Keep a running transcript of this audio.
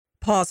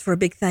pause for a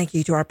big thank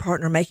you to our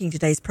partner making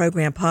today's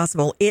program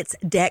possible. It's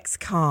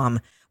Dexcom.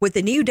 With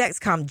the new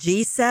Dexcom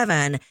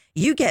G7,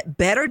 you get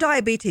better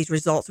diabetes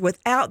results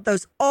without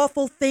those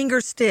awful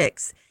finger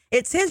sticks.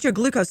 It sends your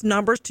glucose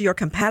numbers to your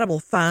compatible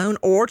phone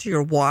or to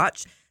your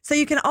watch, so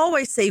you can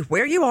always see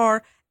where you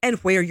are and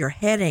where you're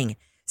heading.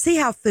 See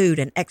how food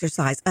and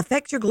exercise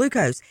affect your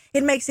glucose.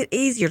 It makes it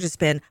easier to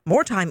spend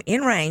more time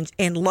in range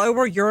and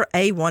lower your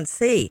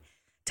A1C.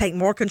 Take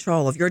more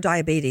control of your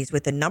diabetes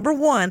with the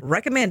 #1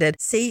 recommended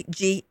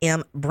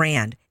CGM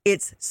brand.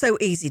 It's so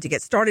easy to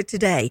get started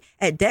today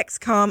at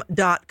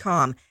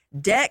Dexcom.com.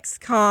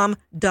 Dexcom.com.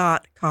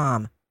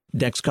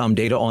 Dexcom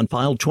data on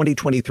file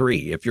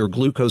 2023. If your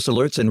glucose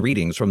alerts and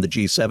readings from the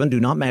G7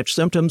 do not match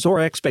symptoms or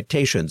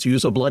expectations,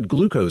 use a blood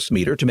glucose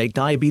meter to make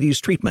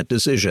diabetes treatment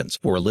decisions.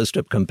 For a list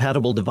of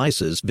compatible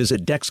devices,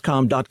 visit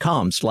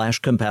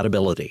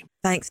Dexcom.com/compatibility.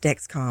 Thanks,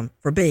 Dexcom,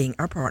 for being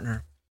our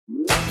partner.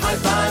 High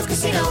Five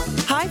Casino.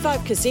 High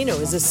Five Casino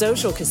is a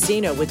social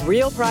casino with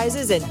real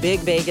prizes and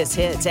big Vegas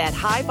hits at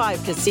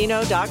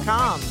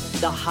highfivecasino.com.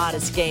 The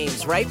hottest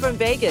games right from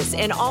Vegas,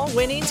 and all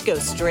winnings go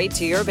straight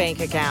to your bank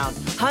account.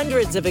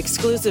 Hundreds of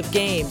exclusive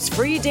games,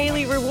 free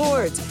daily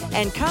rewards,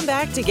 and come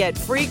back to get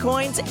free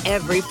coins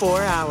every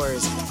 4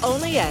 hours.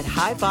 Only at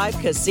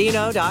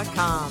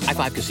highfivecasino.com. High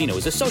Five Casino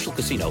is a social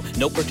casino.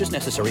 No purchase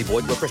necessary.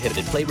 Void where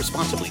prohibited. Play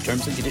responsibly.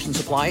 Terms and conditions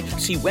apply.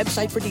 See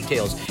website for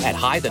details at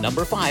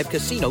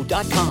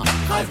high5casino.com.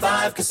 High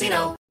Five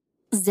Casino.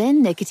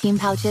 Zyn nicotine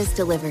pouches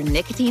deliver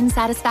nicotine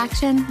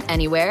satisfaction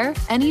anywhere,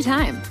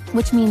 anytime,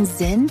 which means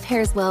Zyn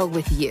pairs well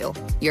with you,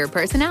 your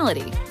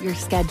personality, your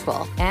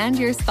schedule, and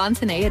your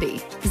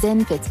spontaneity.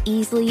 Zyn fits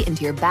easily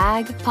into your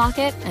bag,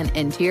 pocket, and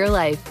into your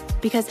life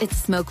because it's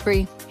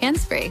smoke-free,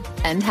 hands-free,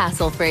 and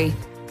hassle-free.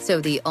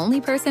 So the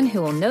only person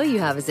who will know you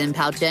have a Zyn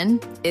pouch in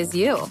is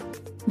you.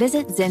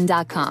 Visit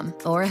Zyn.com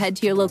or head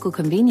to your local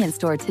convenience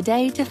store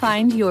today to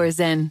find your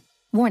Zyn.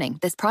 Warning,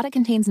 this product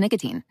contains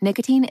nicotine.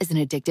 Nicotine is an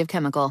addictive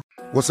chemical.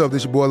 What's up,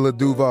 this your boy Lil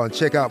Duval, and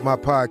check out my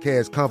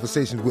podcast,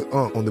 Conversations with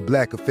Unc, on the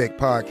Black Effect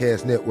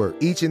Podcast Network.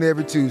 Each and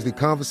every Tuesday,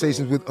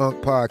 Conversations with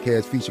Unc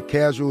podcast feature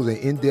casual and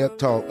in-depth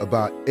talk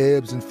about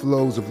ebbs and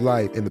flows of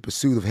life and the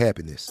pursuit of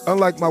happiness.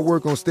 Unlike my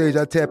work on stage,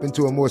 I tap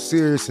into a more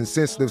serious and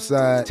sensitive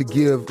side to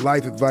give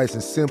life advice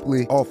and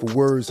simply offer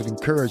words of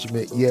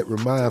encouragement, yet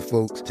remind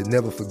folks to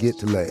never forget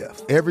to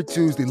laugh. Every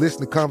Tuesday,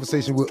 listen to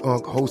Conversation with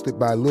Unc, hosted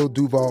by Lil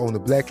Duval on the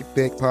Black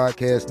Effect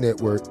Podcast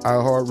Network,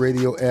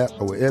 iHeartRadio app,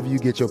 or wherever you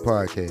get your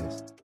podcasts.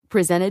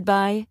 Presented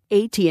by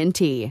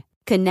AT&T.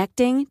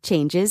 Connecting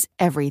changes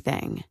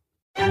everything.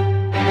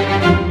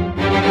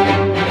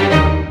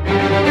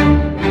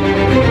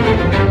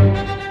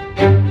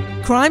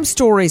 Crime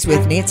Stories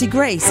with Nancy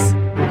Grace.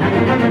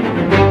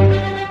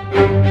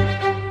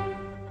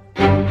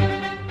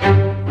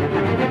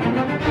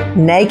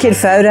 Naked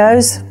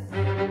photos?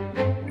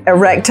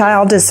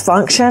 Erectile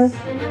dysfunction?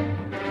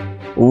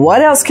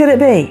 What else could it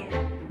be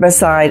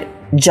beside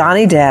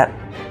Johnny Depp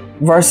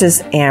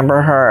versus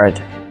Amber Heard?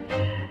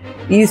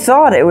 You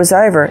thought it was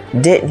over,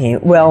 didn't you?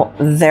 Well,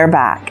 they're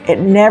back. It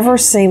never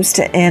seems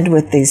to end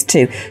with these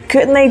two.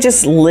 Couldn't they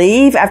just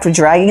leave after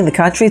dragging the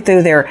country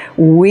through their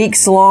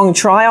weeks-long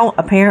trial?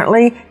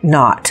 Apparently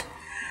not.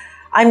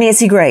 I'm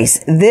Nancy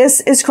Grace.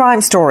 This is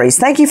Crime Stories.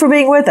 Thank you for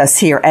being with us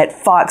here at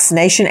Fox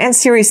Nation and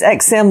Sirius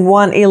XM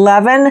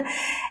 111.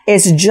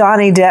 It's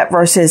Johnny Depp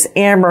versus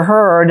Amber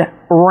Heard,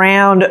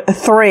 round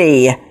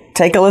 3.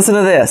 Take a listen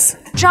to this.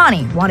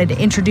 Johnny wanted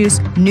to introduce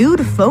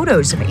nude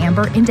photos of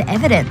Amber into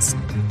evidence.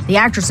 The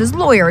actress's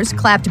lawyers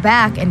clapped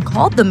back and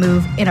called the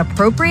move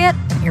inappropriate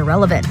and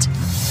irrelevant.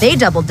 They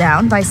doubled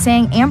down by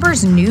saying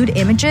Amber's nude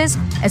images,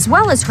 as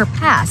well as her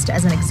past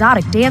as an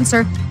exotic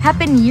dancer,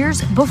 happened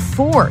years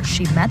before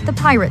she met the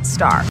pirate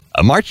star.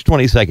 A March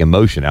 22nd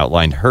motion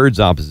outlined Heard's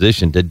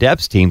opposition to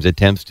Depp's team's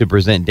attempts to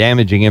present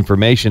damaging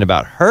information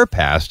about her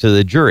past to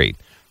the jury.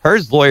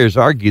 Heard's lawyers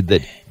argued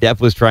that Depp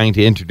was trying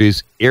to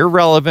introduce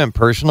irrelevant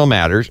personal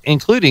matters,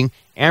 including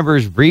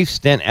Amber's brief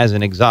stint as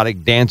an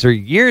exotic dancer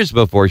years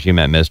before she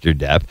met Mr.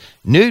 Depp,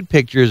 nude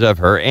pictures of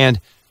her,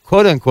 and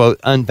quote-unquote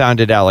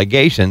unfounded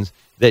allegations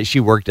that she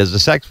worked as a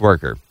sex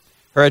worker.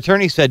 Her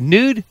attorney said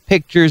nude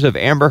pictures of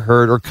Amber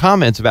Heard or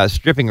comments about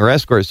stripping or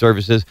escort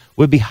services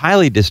would be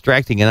highly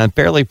distracting and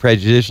unfairly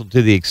prejudicial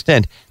to the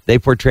extent they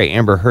portray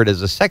Amber Heard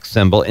as a sex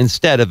symbol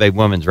instead of a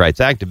women's rights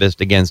activist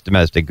against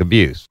domestic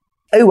abuse.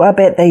 Oh, I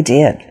bet they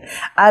did.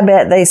 I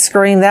bet they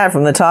screamed that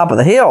from the top of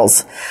the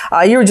hills.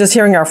 You were just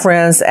hearing our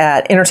friends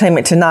at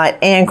Entertainment Tonight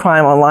and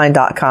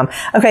CrimeOnline.com.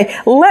 Okay,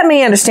 let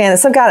me understand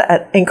this. I've got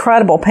an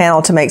incredible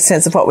panel to make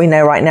sense of what we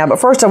know right now. But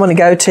first, I want to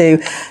go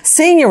to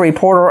senior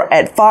reporter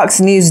at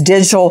Fox News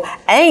Digital,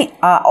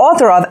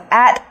 author of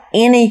At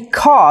Any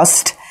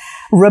Cost,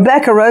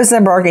 Rebecca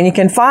Rosenberg. And you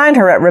can find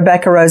her at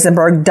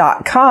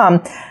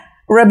RebeccaRosenberg.com.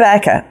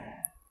 Rebecca,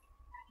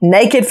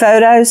 naked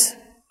photos,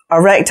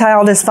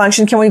 erectile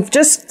dysfunction. Can we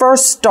just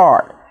first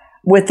start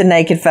with the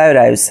naked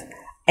photos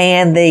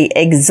and the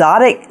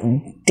exotic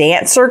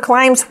dancer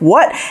claims?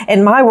 What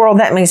in my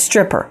world that means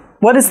stripper?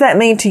 What does that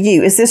mean to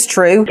you? Is this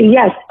true?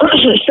 Yes.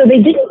 So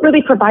they didn't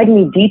really provide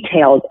any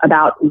details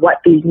about what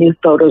these nude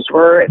photos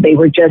were. They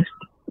were just,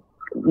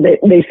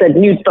 they said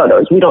nude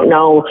photos. We don't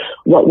know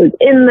what was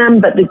in them,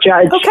 but the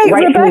judge... Okay,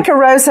 Rebecca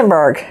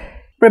Rosenberg.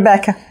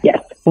 Rebecca.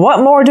 Yes.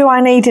 What more do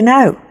I need to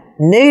know?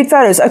 Nude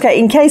photos. Okay,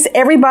 in case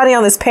everybody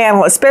on this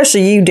panel,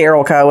 especially you,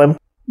 Daryl Cohen,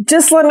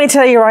 just let me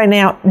tell you right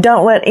now,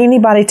 don't let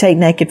anybody take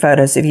naked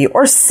photos of you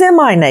or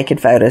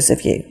semi-naked photos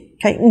of you.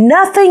 Okay,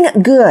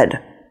 nothing good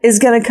is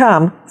going to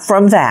come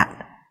from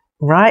that,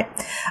 right?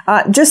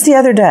 Just the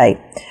other day,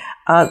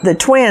 the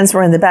twins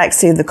were in the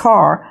backseat of the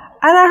car,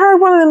 and I heard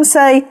one of them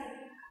say,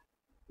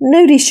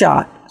 nudie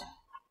shot.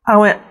 I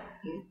went,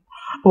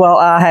 well,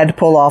 I had to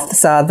pull off the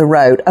side of the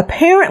road.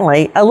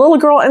 Apparently, a little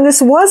girl, and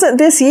this wasn't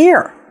this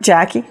year,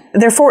 Jackie,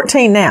 they're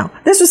 14 now.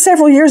 This was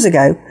several years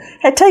ago,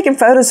 had taken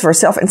photos of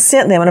herself and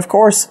sent them. And of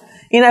course,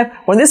 you know,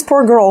 when this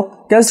poor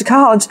girl goes to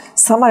college,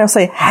 somebody will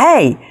say,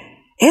 hey,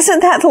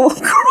 isn't that the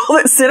little girl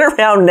that sent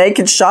around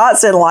naked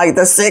shots in like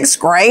the 6th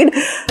grade?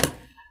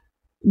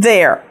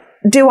 There.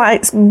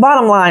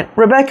 Bottom line,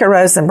 Rebecca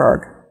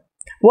Rosenberg,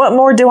 what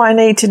more do I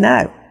need to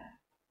know?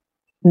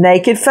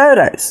 Naked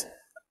photos.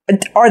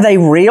 Are they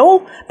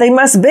real? They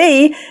must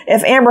be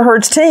if Amber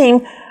Heard's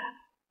team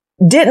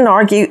didn't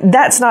argue,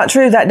 that's not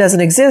true, that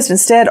doesn't exist.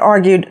 Instead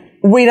argued,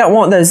 we don't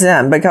want those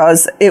in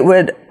because it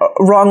would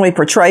wrongly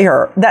portray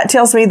her. That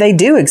tells me they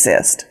do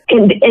exist.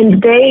 And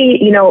they,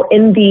 you know,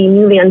 in the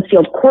newly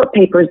unsealed court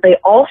papers, they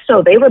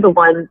were the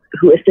ones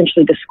who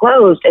essentially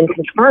disclosed and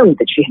confirmed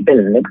that she had been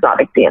an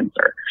exotic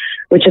dancer,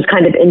 which is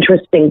kind of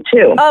interesting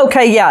too.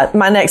 Okay, yeah,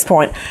 my next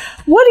point.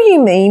 What do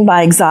you mean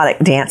by exotic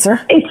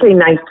dancer? It's a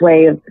nice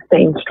way of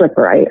saying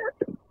stripper.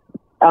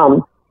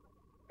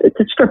 It's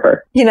a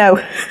stripper. You know,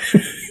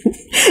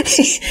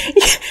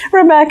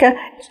 Rebecca,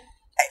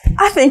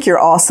 I think you're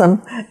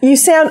awesome. You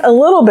sound a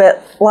little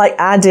bit like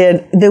I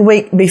did the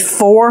week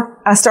before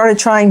I started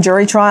trying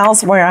jury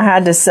trials, where I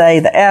had to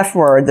say the F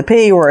word, the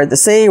P word, the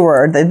C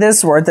word, the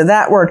this word, the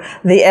that word,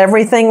 the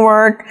everything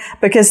word,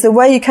 because the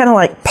way you kind of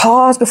like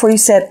paused before you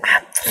said,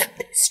 I'm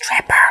the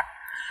stripper.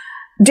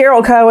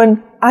 Daryl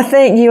Cohen, I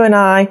think you and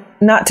I,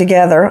 not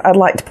together, I'd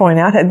like to point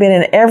out, have been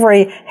in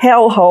every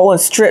hellhole and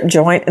strip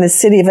joint in the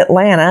city of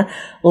Atlanta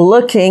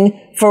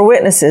looking for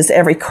witnesses.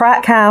 Every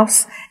crack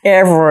house,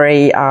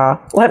 every,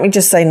 let me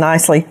just say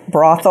nicely,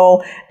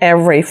 brothel,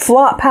 every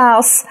flop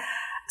house,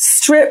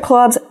 strip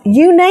clubs,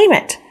 you name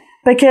it.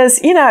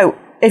 Because, you know,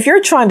 if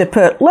you're trying to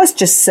put, let's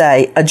just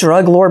say, a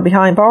drug lord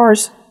behind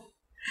bars,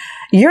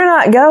 you're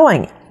not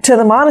going to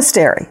the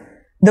monastery.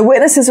 The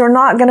witnesses are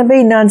not going to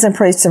be nuns and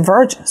priests and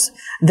virgins.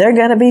 They're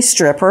going to be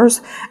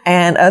strippers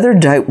and other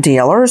dope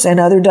dealers and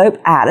other dope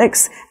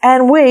addicts.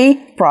 And we,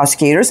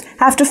 prosecutors,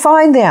 have to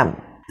find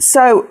them.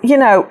 So, you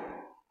know,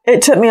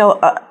 it took me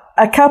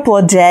a couple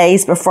of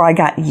days before I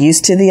got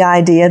used to the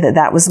idea that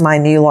that was my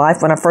new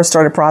life when I first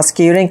started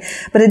prosecuting.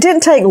 But it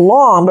didn't take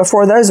long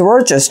before those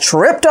words just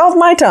tripped off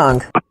my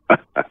tongue.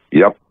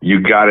 Yep,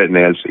 you got it,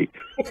 Nancy.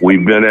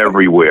 We've been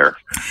everywhere.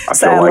 I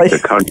feel like the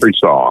country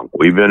song.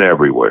 We've been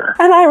everywhere.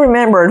 And I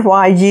remembered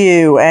why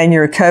you and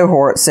your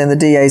cohorts in the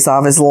DA's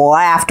office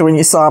laughed when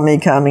you saw me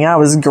coming. I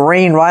was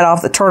green right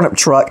off the turnip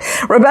truck.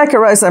 Rebecca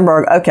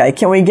Rosenberg, okay,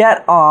 can we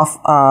get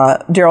off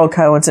Daryl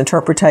Cohen's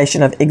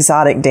interpretation of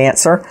exotic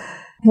dancer?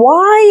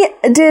 Why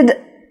did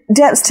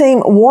Depp's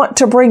team want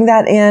to bring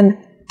that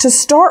in to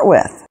start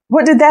with?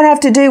 What did that have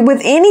to do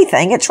with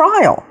anything at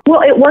trial?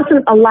 Well, it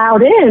wasn't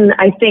allowed in,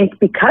 I think,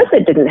 because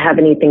it didn't have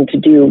anything to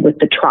do with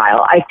the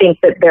trial. I think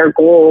that their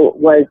goal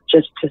was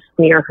just to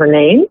smear her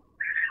name.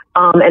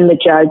 And the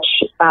judge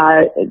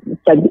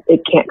said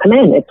it can't come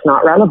in. It's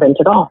not relevant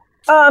at all.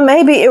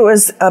 Maybe it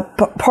was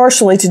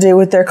partially to do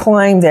with their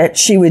claim that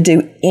she would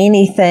do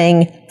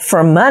anything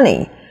for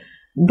money.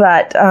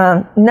 But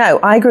no,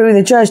 I agree with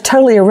the judge,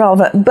 totally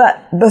irrelevant.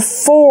 But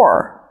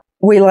before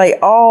we lay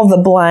all the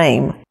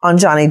blame on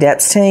Johnny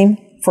Depp's team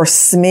for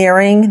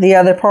smearing the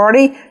other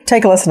party,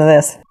 take a listen to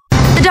this.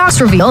 The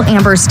docs reveal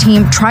Amber's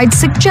team tried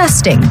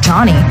suggesting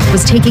Johnny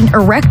was taking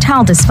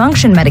erectile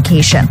dysfunction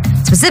medication,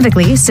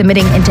 specifically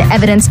submitting into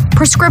evidence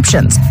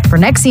prescriptions for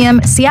Nexium,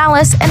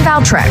 Cialis, and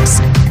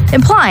Valtrex,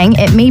 implying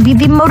it may be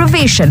the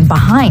motivation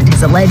behind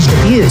his alleged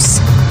abuse.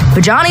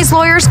 But Johnny's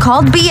lawyers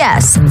called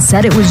BS and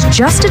said it was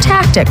just a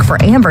tactic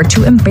for Amber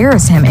to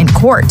embarrass him in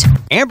court.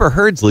 Amber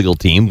Heard's legal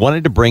team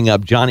wanted to bring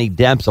up Johnny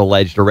Depp's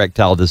alleged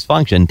erectile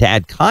dysfunction to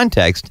add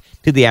context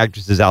to the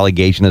actress's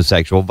allegation of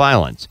sexual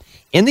violence.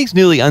 In these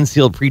newly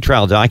unsealed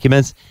pretrial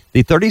documents,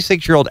 the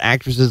 36-year-old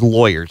actress's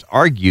lawyers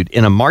argued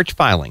in a March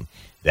filing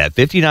that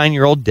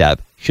 59-year-old Depp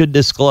should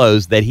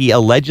disclose that he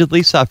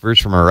allegedly suffers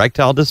from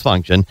erectile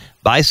dysfunction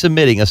by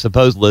submitting a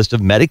supposed list of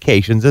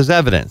medications as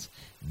evidence.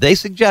 They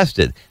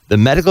suggested the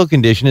medical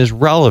condition is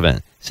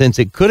relevant since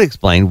it could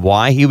explain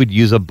why he would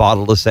use a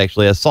bottle to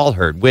sexually assault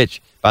her,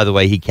 which, by the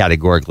way, he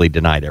categorically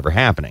denied ever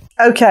happening.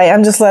 Okay,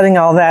 I'm just letting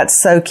all that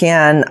soak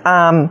in.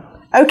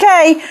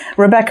 Okay,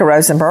 Rebecca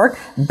Rosenberg,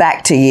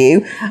 back to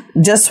you.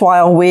 Just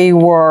while we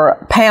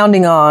were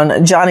pounding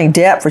on Johnny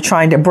Depp for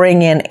trying to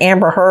bring in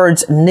Amber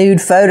Heard's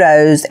nude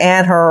photos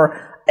and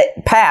her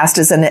past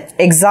as an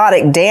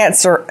exotic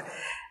dancer,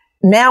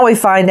 now we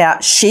find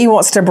out she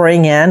wants to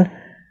bring in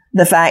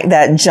the fact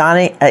that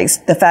Johnny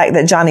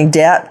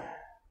Depp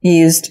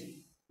used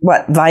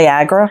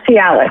Viagra?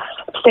 Cialis,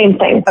 same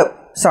thing. Oh,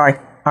 sorry.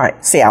 All right,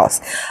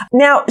 Cialis.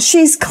 Now,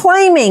 she's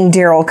claiming,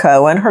 Daryl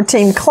Cohen, her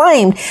team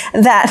claimed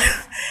that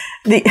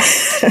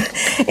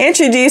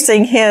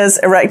introducing his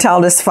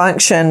erectile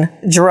dysfunction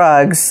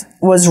drugs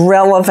was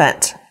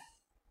relevant.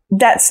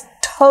 That's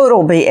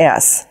total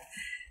BS.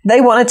 They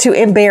wanted to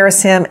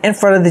embarrass him in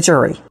front of the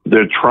jury.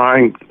 They're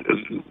trying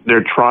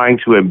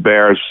to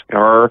embarrass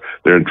her.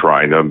 They're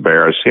trying to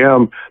embarrass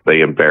him. They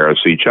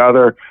embarrass each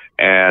other.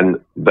 And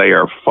they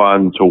are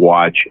fun to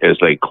watch as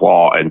they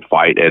claw and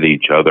fight at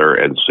each other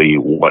and see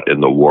what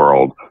in the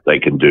world they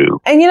can do.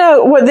 And you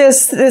know what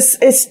this is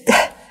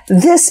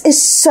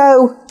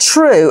so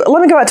true.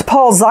 Let me go back to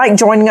Paul Zike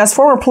joining us,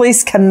 former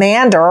police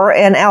commander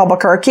in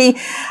Albuquerque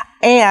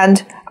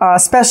and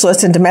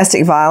specialist in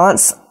domestic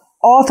violence,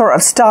 author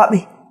of Stop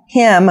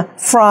Him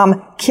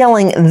from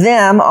Killing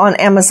Them on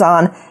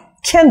Amazon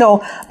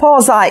Kindle.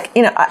 Paul Zike,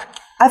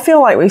 I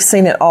feel like we've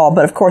seen it all,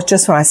 but of course,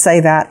 just when I say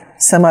that,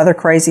 some other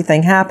crazy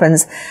thing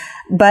happens.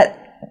 But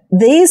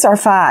these are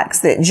facts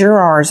that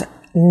jurors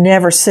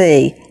never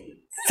see.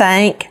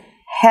 Thank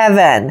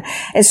heaven.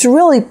 It's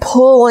really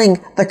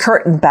pulling the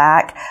curtain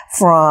back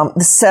from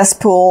the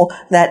cesspool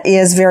that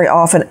is very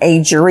often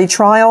a jury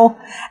trial.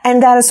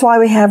 And that is why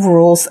we have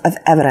rules of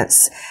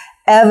evidence.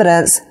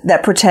 Evidence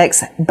that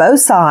protects both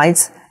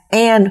sides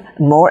and,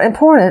 more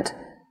important,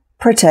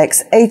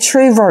 protects a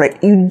true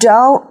verdict. You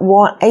don't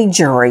want a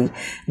jury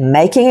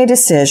making a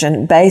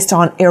decision based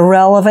on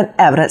irrelevant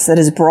evidence that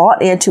is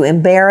brought in to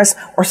embarrass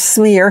or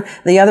smear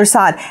the other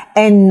side.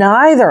 And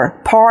neither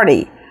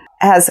party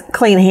has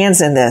clean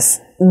hands in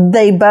this.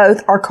 They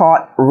both are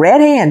caught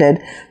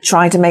red-handed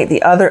trying to make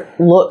the other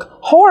look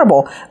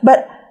horrible.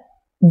 But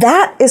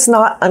that is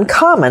not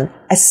uncommon,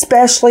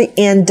 especially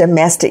in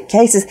domestic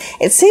cases.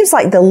 It seems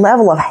like the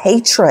level of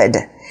hatred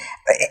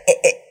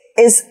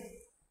is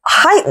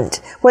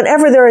heightened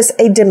whenever there is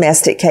a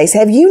domestic case.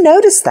 Have you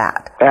noticed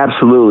that?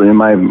 Absolutely. In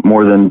my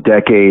more than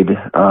decade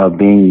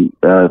being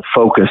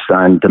focused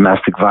on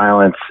domestic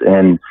violence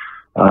and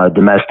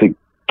domestic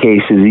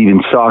cases,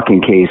 even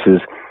stalking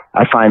cases,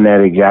 I find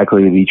that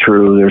exactly to be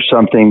true. There's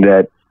something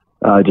that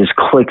just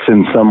clicks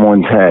in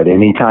someone's head.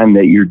 Anytime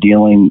that you're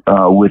dealing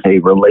with a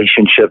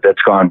relationship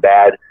that's gone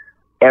bad,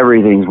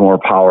 everything's more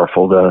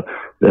powerful.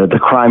 The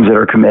crimes that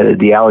are committed,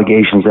 the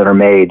allegations that are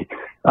made,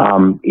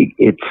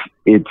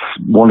 it's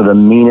one of the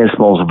meanest,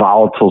 most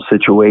volatile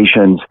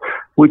situations,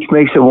 which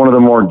makes it one of the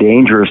more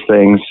dangerous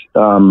things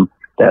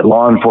that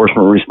law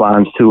enforcement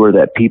responds to or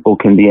that people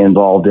can be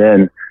involved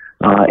in.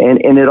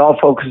 And it all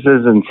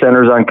focuses and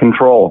centers on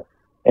control.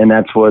 And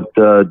that's what,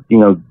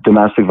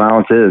 domestic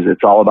violence is.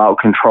 It's all about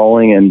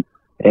controlling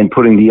and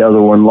putting the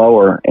other one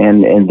lower.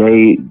 And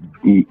they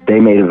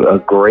made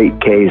a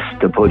great case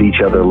to put each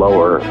other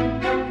lower.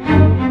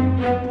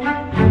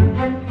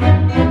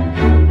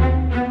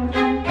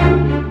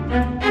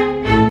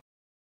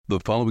 The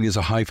following is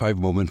a high five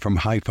moment from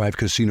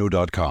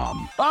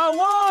highfivecasino.com. I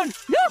won!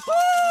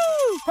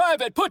 Yahoo!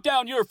 Private, put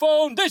down your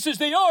phone. This is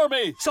the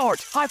Army.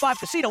 Sarge, High Five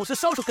Casino is a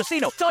social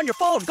casino. It's on your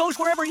phone. Goes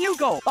wherever you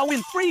go. I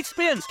win free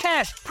spins,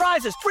 cash,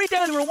 prizes, free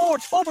daily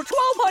rewards, over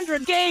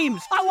 1,200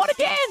 games. I won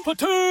again.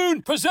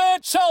 Platoon,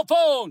 present cell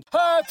phone.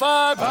 High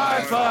Five.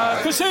 High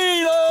Five.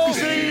 Casino.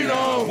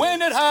 Casino.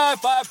 Win at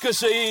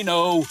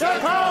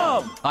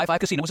highfivecasino.com. High Five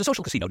Casino is a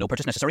social casino. No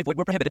purchase necessary. Void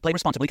where prohibited. Play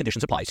responsibly.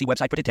 Conditions apply. See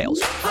website for details.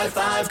 High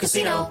Five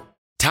Casino.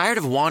 Tired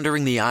of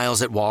wandering the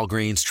aisles at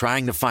Walgreens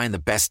trying to find the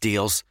best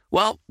deals?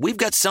 Well, we've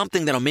got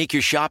something that'll make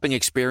your shopping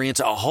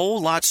experience a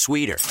whole lot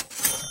sweeter.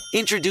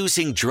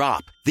 Introducing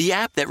Drop, the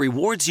app that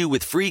rewards you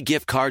with free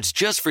gift cards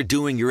just for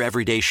doing your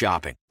everyday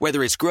shopping.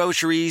 Whether it's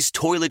groceries,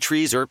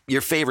 toiletries, or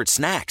your favorite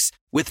snacks.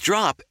 With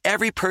Drop,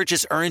 every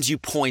purchase earns you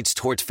points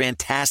towards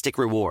fantastic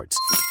rewards.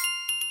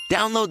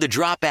 Download the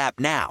Drop app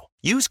now.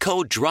 Use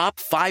code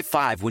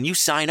DROP55 when you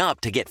sign up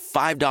to get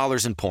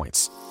 $5 in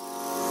points.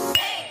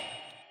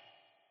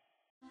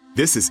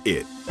 This is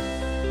it.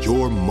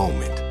 Your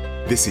moment.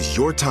 This is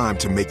your time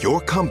to make your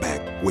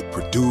comeback with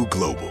Purdue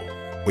Global.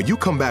 When you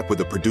come back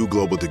with a Purdue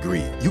Global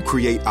degree, you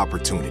create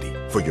opportunity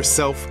for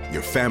yourself,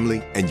 your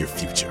family, and your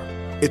future.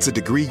 It's a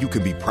degree you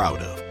can be proud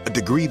of, a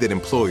degree that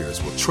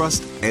employers will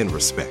trust and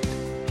respect.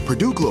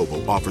 Purdue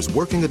Global offers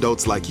working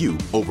adults like you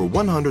over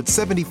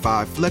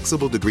 175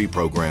 flexible degree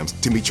programs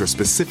to meet your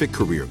specific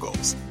career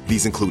goals.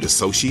 These include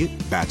associate,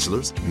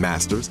 bachelor's,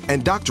 master's,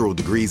 and doctoral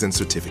degrees and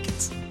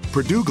certificates.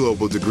 Purdue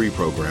Global degree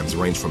programs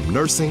range from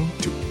nursing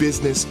to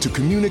business to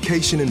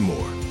communication and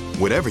more.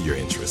 Whatever your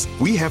interest,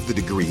 we have the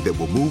degree that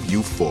will move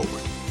you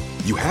forward.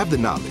 You have the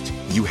knowledge,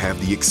 you have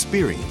the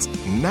experience.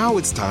 Now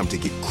it's time to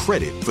get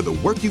credit for the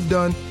work you've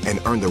done and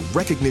earn the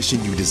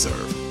recognition you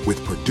deserve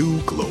with Purdue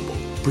Global,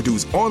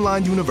 Purdue's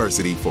online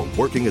university for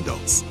working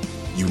adults.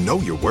 you know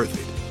you're worth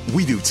it.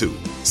 We do too.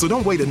 So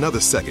don't wait another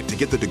second to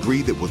get the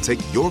degree that will take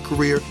your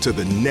career to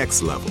the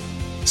next level.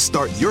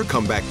 Start your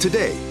comeback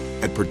today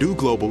at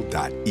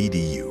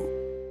purdueglobal.edu.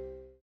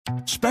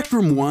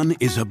 Spectrum One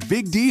is a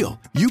big deal.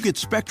 You get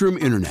Spectrum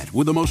Internet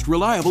with the most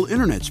reliable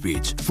internet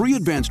speeds, free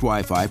advanced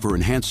Wi-Fi for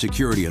enhanced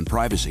security and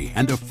privacy,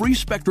 and a free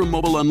Spectrum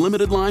Mobile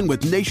Unlimited line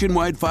with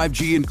nationwide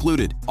 5G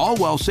included, all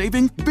while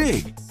saving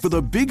big. For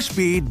the big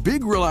speed,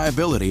 big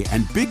reliability,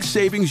 and big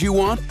savings you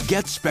want,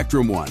 get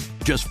Spectrum One.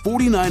 Just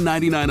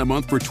 $49.99 a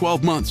month for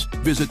 12 months.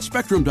 Visit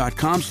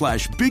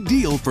spectrum.com/big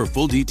deal for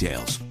full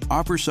details.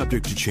 Offer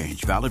subject to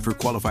change. Valid for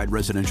qualified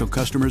residential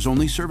customers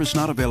only. Service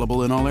not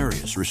available in all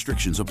areas.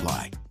 Restrictions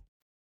apply.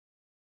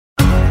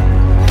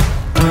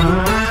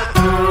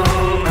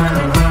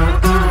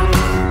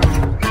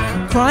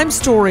 Crime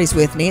Stories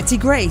with Nancy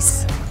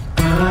Grace.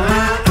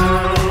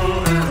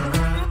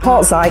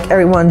 Paul Zike,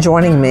 everyone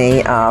joining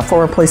me,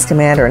 former police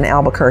commander in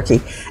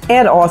Albuquerque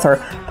and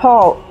author.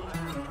 Paul,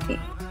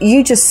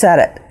 you just said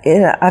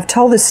it. I've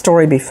told this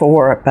story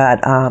before, but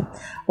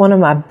one of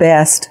my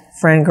best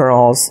friend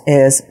girls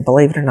is,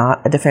 believe it or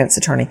not, a defense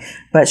attorney,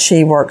 but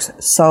she works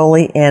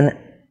solely in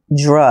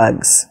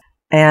drugs.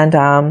 And,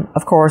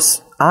 of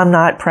course, I'm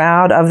not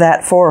proud of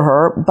that for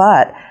her,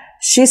 but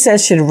she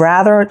says she'd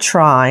rather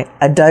try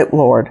a dope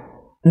lord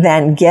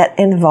than get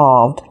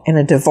involved in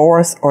a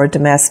divorce or a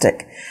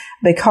domestic,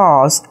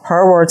 because,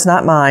 her words,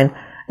 not mine,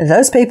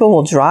 those people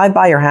will drive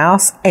by your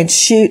house and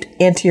shoot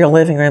into your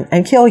living room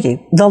and kill you,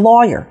 the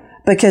lawyer,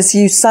 because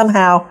you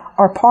somehow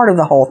are part of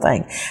the whole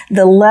thing.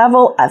 The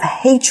level of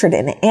hatred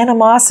and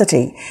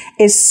animosity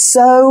is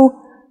so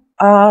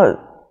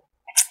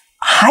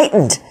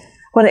heightened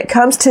when it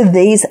comes to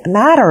these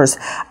matters.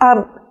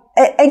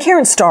 And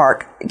Karen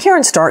Stark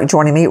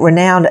joining me,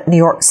 renowned New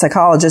York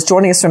psychologist,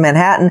 joining us from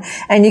Manhattan.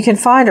 And you can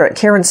find her at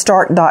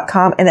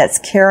KarenStark.com, and that's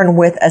Karen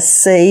with a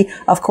C.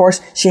 Of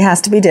course, she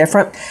has to be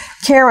different.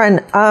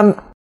 Karen,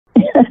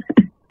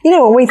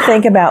 when we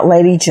think about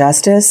Lady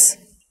Justice,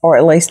 or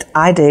at least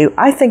I do,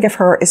 I think of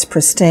her as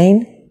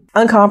pristine,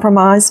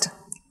 uncompromised,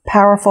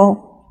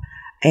 powerful,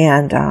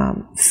 and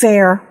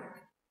fair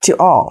to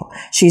all.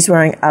 She's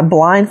wearing a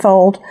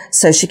blindfold,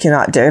 so she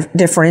cannot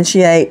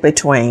differentiate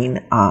between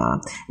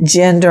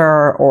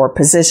gender or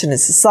position in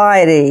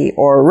society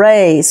or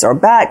race or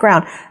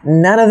background.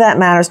 None of that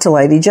matters to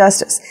Lady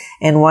Justice.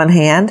 In one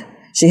hand,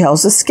 she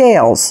holds the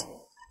scales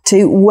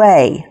to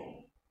weigh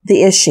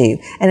the issue,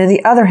 and in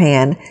the other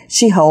hand,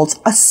 she holds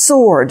a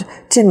sword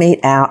to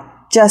mete out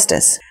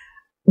justice.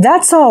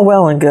 That's all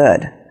well and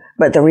good.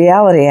 But the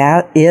reality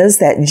is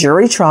that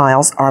jury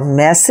trials are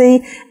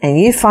messy, and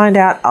you find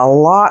out a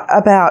lot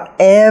about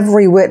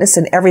every witness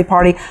and every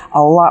party,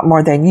 a lot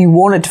more than you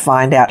wanted to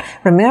find out.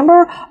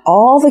 Remember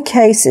all the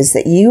cases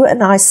that you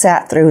and I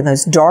sat through in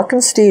those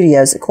darkened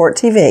studios at Court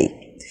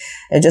TV?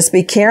 It'd just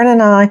be Karen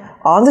and I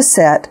on the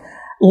set,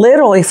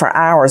 literally for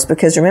hours,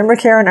 because remember,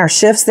 Karen, our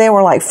shifts then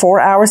were like 4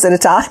 hours at a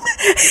time.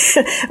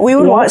 We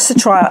would watch the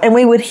trial, and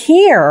we would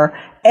hear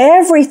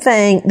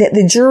everything that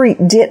the jury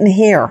didn't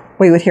hear.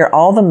 We would hear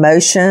all the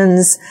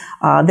motions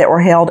that were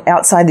held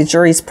outside the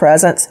jury's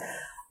presence,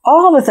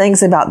 all the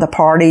things about the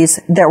parties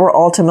that were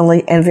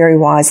ultimately and very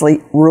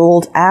wisely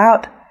ruled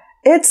out.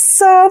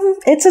 It's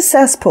a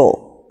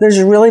cesspool.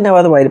 There's really no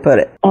other way to put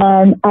it.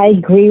 I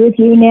agree with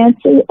you,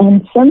 Nancy.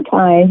 And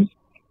sometimes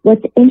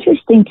what's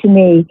interesting to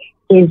me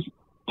is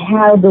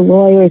how the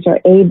lawyers are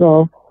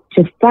able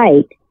to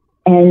fight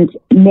and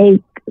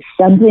make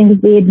some things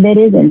be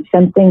admitted and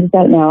some things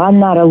don't. Now, I'm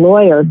not a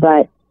lawyer,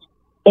 but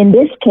in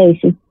this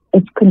case,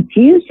 it's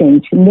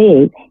confusing to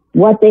me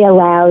what they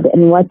allowed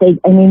and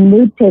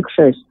nude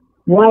pictures.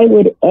 Why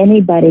would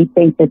anybody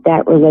think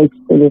that relates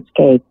to this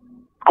case?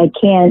 I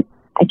can't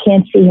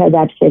see how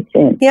that fits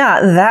in. Yeah,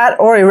 that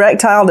or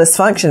erectile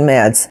dysfunction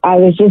meds. I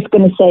was just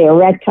going to say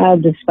erectile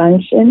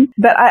dysfunction.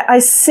 But I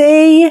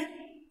see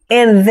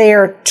in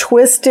their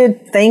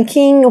twisted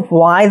thinking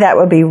why that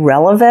would be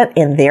relevant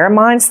in their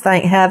minds.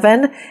 Thank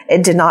heaven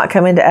it did not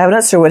come into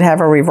evidence or would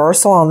have a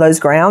reversal on those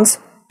grounds.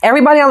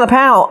 Everybody on the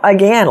panel,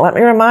 again, let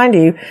me remind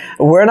you,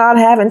 we're not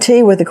having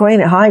tea with the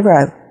Queen at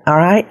Highgrove, all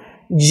right?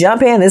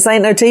 Jump in. This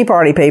ain't no tea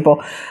party,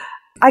 people.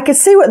 I could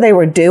see what they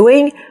were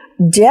doing.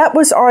 Depp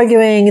was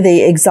arguing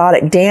the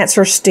exotic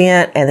dancer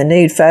stint and the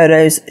nude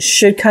photos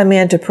should come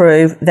in to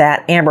prove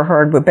that Amber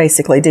Heard would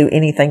basically do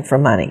anything for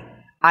money.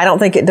 I don't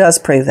think it does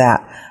prove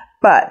that.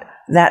 But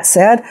that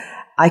said,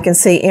 I can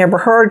see Amber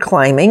Heard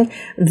claiming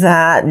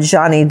that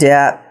Johnny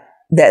Depp,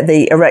 that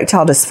the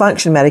erectile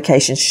dysfunction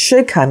medication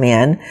should come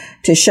in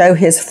to show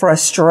his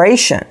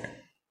frustration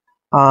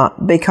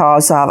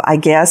because of, I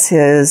guess,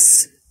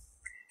 his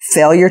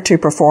failure to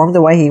perform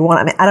the way he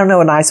wanted. I mean, I don't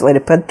know a nice way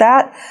to put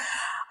that.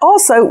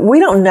 Also,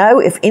 we don't know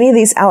if any of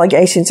these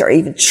allegations are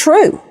even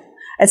true.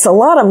 It's a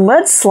lot of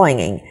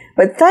mudslinging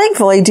But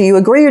thankfully, do you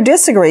agree or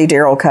disagree,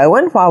 Daryl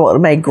Cohen? While it would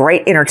have made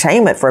great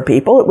entertainment for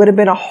people, it would have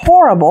been a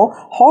horrible,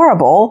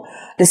 horrible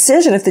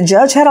decision if the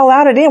judge had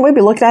allowed it in. We'd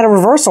be looking at a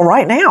reversal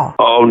right now.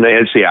 Oh,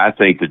 Nancy, I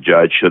think the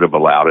judge should have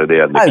allowed it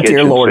in. The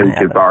dear Lord in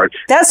heaven.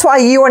 That's why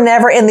you were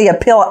never in the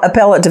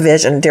appellate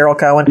division, Daryl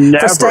Cohen,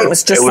 Never. for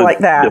statements just like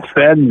that.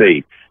 Defend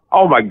me.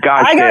 Oh, my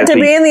gosh, I got Nancy.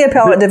 to be in the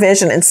appellate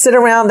division and sit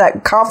around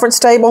that conference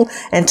table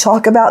and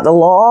talk about the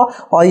law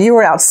while you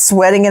were out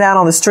sweating it out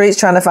on the streets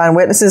trying to find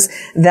witnesses.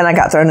 Then I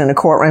got thrown in the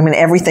courtroom and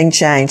everything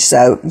changed.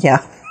 So,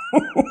 yeah.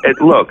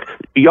 Look,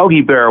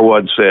 Yogi Berra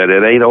once said,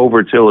 it ain't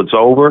over till it's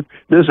over.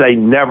 This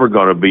ain't never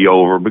going to be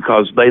over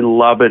because they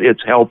love it.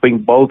 It's helping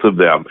both of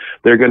them.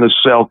 They're going to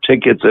sell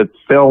tickets at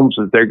films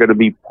that they're going to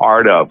be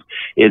part of.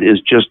 It is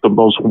just the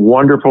most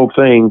wonderful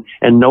thing,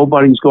 and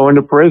nobody's going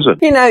to prison.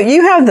 You know,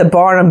 you have the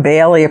Barnum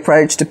Bailey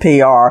approach to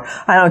PR.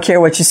 I don't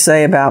care what you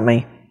say about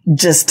me.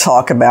 Just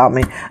talk about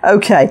me.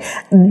 Okay,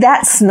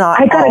 that's not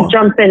I got to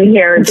jump in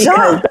here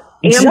because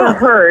Amber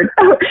Heard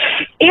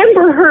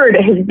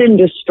has been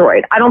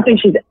destroyed. I don't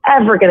think she's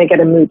ever going to get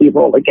a movie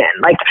role again.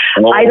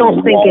 I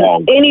don't think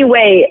in any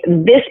way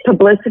this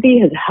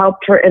publicity has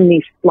helped her in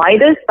the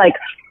slightest.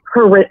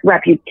 Her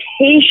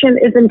reputation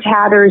is in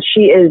tatters.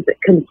 She is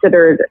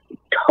considered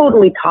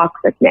totally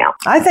toxic now.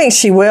 I think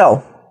she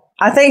will.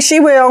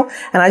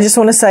 And I just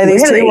want to say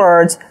these two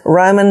words,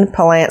 Roman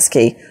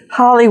Polanski.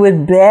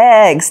 Hollywood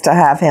begs to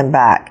have him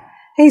back.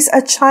 He's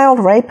a child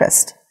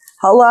rapist.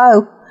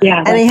 Hello.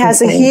 Yeah, and he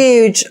has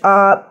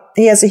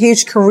a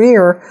huge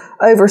career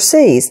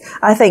overseas.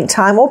 I think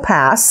time will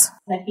pass.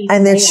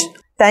 And then,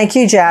 thank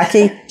you,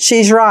 Jackie.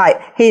 She's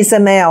right. He's a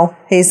male.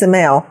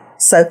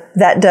 So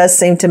that does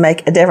seem to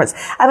make a difference.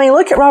 I mean,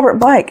 look at Robert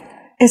Blake.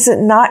 Is it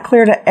not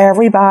clear to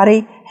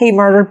everybody he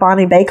murdered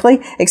Bonnie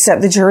Bakley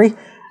except the jury?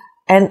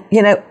 And,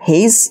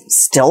 he's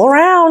still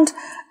around.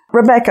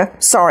 Rebecca,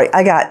 sorry,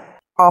 I got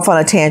off on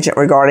a tangent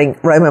regarding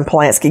Roman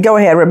Polanski. Go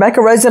ahead.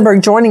 Rebecca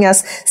Rosenberg joining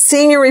us,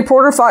 senior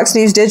reporter, Fox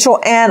News Digital,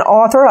 and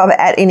author of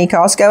At Any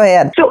Cost. Go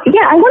ahead. So,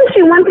 I want to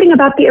say one thing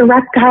about the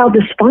erectile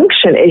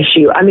dysfunction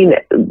issue. I mean,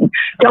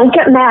 don't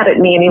get mad at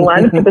me,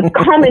 anyone, for this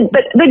comment,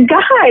 but the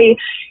guy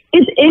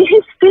is in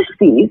his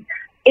 50s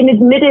and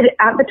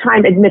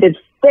admitted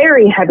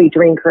very heavy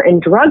drinker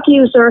and drug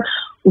user.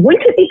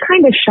 Wouldn't it be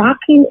kind of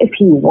shocking if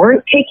he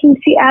weren't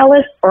taking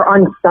Cialis or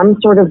on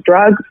some sort of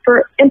drug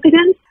for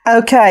impotence?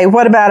 Okay,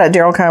 what about it,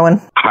 Daryl Cohen?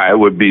 I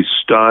would be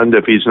stunned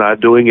if he's not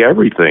doing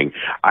everything.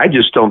 I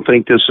just don't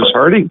think this is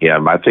hurting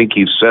him. I think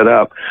he's set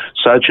up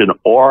such an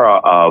aura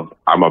of,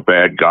 I'm a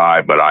bad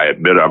guy, but I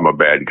admit I'm a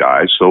bad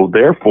guy. So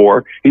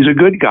therefore, he's a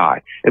good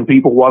guy. And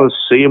people want to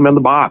see him in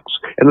the box.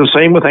 And the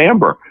same with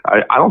Amber.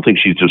 I don't think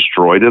she's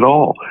destroyed at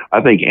all. I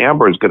think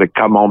Amber is going to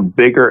come on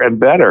bigger and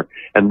better.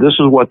 And this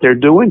is what they're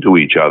doing to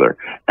each other.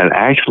 And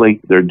actually,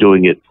 they're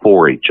doing it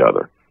for each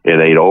other. It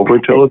ain't over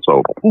till it's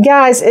over.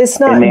 Guys, it's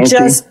not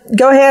just...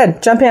 Go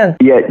ahead. Jump in.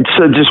 Yeah,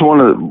 so just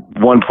one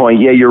point.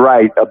 Yeah, you're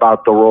right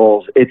about the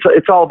roles.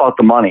 It's all about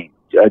the money.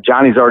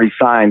 Johnny's already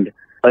signed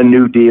a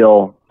new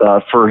deal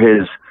for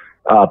his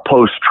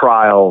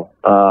post-trial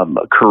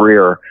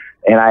career,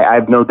 and I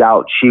have no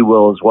doubt she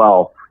will as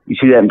well. You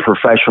see that in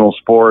professional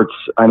sports.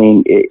 I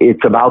mean,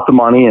 it's about the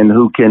money and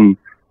who can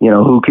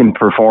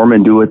perform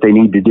and do what they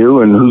need to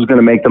do and who's going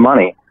to make the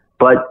money.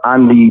 But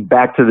on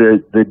back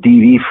to the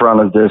DV front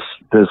of this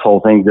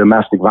whole thing,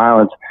 domestic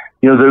violence,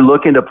 they're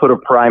looking to put a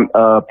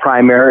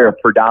primary or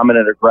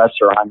predominant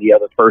aggressor on the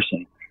other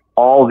person.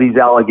 All these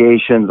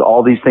allegations,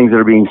 all these things that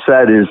are being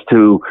said is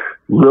to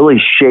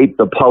really shape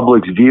the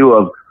public's view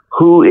of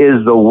who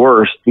is the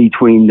worst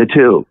between the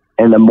two.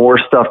 And the more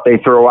stuff they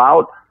throw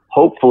out,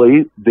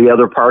 hopefully the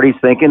other party's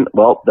thinking,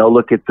 well, they'll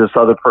look at this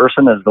other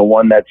person as the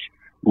one that's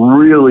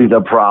really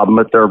the problem,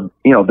 but they're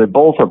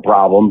both a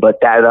problem, but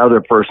that other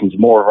person's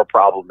more of a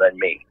problem than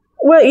me.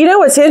 Well,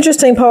 what's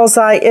interesting, Paul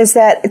Zite, is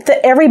that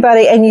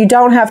everybody, and you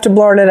don't have to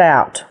blurt it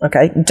out,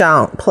 okay?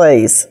 Don't,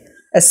 please.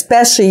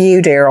 Especially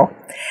you, Daryl.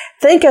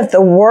 Think of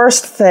the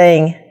worst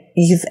thing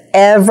you've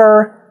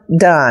ever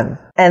done,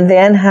 and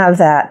then have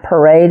that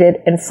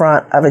paraded in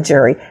front of a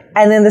jury.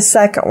 And then the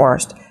second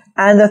worst,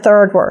 and the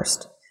third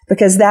worst.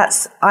 Because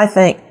that's, I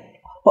think,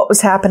 what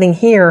was happening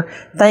here.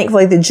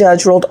 Thankfully, the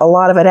judge ruled a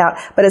lot of it out.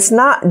 But it's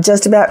not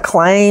just about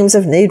claims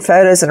of nude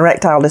photos and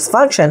erectile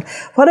dysfunction.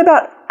 What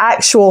about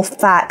actual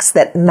facts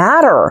that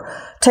matter?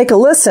 Take a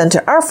listen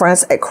to our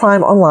friends at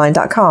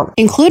crimeonline.com.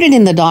 Included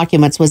in the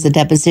documents was a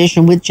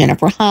deposition with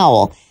Jennifer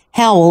Howell.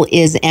 Howell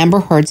is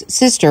Amber Heard's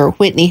sister,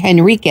 Whitney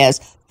Henriquez,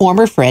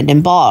 former friend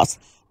and boss.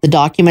 The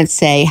documents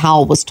say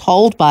Howell was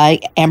told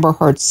by Amber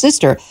Heard's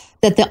sister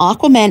that the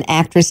Aquaman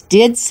actress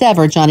did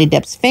sever Johnny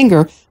Depp's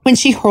finger when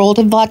she hurled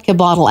a vodka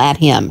bottle at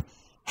him.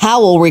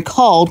 Howell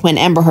recalled when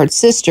Amber Heard's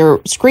sister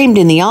screamed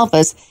in the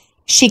office,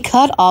 she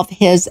cut off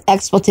his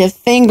expletive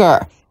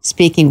finger.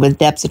 Speaking with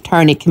Depp's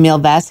attorney, Camille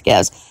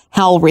Vasquez,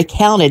 Howell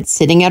recounted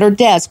sitting at her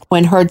desk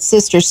when Heard's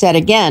sister said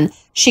again,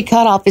 she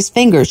cut off his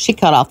finger, she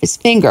cut off his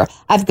finger.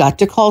 I've got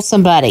to call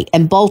somebody,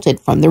 and bolted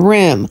from the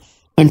room.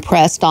 When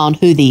pressed on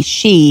who the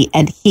she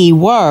and he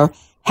were,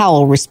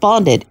 Howell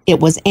responded, "It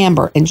was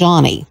Amber and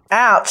Johnny."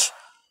 Ouch.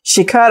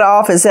 She cut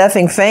off his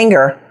effing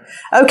finger.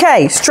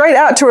 Okay, straight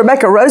out to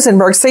Rebecca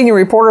Rosenberg, senior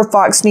reporter,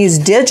 Fox News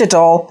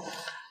Digital.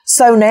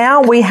 So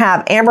now we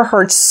have Amber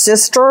Heard's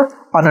sister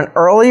on an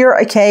earlier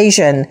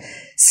occasion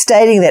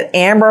stating that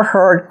Amber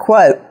Heard,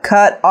 quote,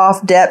 cut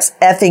off Depp's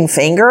effing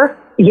finger.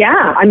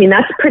 Yeah, I mean,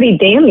 that's pretty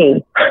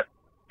damning.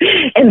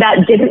 And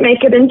that didn't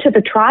make it into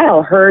the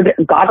trial. Heard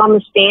got on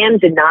the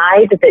stand,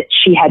 denied that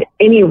she had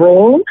any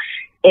role,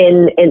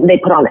 and they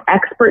put on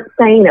experts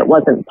saying it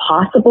wasn't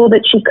possible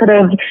that she could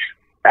have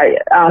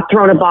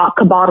thrown a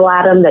vodka bottle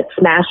at him that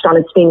smashed on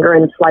his finger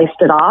and sliced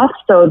it off.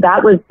 So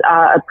that was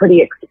a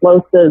pretty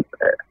explosive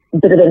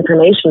bit of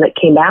information that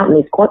came out in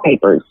these court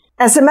papers.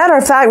 As a matter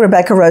of fact,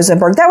 Rebecca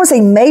Rosenberg, that was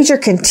a major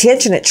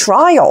contention at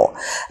trial,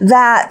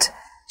 that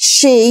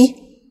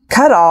she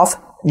cut off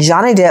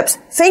Johnny Depp's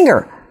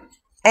finger.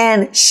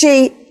 And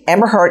she,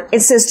 Amber Heard,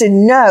 insisted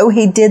no,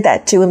 he did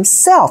that to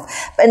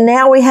himself. But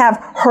now we have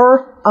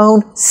her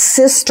own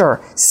sister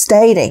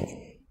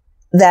stating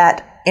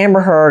that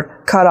Amber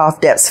Heard cut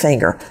off Depp's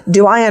finger.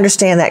 Do I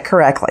understand that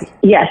correctly?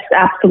 Yes,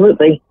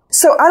 absolutely.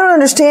 So I don't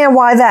understand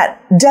why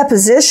that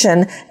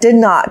deposition did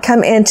not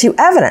come into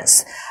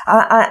evidence.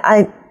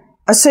 I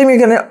assume you're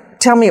going to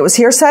tell me it was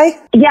hearsay?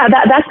 Yeah,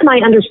 that's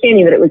my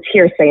understanding, that it was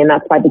hearsay, and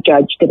that's why the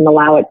judge didn't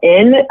allow it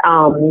in.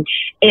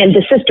 And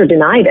the sister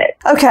denied it.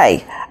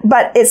 Okay,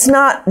 but it's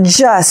not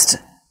just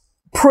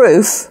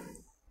proof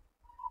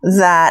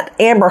that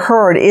Amber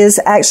Heard is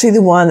actually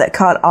the one that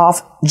cut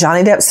off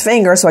Johnny Depp's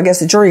finger, so I guess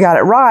the jury got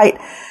it right.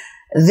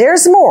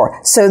 There's more.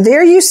 So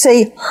there you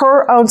see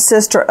her own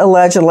sister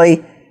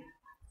allegedly,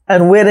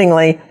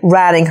 unwittingly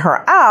ratting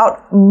her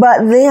out,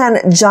 but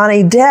then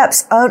Johnny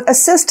Depp's own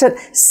assistant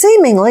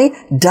seemingly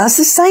does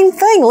the same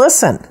thing.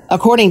 Listen.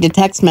 According to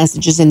text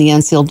messages in the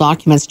unsealed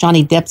documents,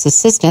 Johnny Depp's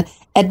assistant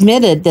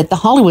admitted that the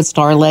Hollywood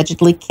star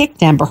allegedly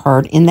kicked Amber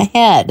Heard in the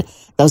head.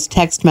 Those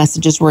text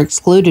messages were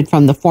excluded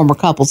from the former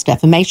couple's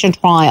defamation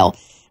trial.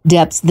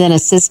 Depp's then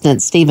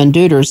assistant, Stephen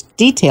Deuters,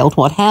 detailed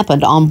what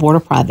happened on board a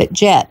private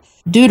jet.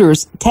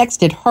 Deuters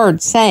texted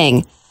Heard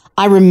saying,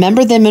 "I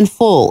remember them in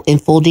full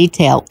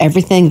detail,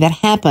 everything that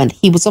happened.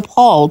 He was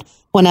appalled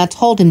when I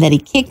told him that he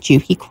kicked you.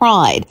 He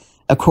cried."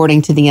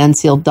 According to the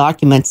unsealed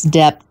documents,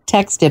 Depp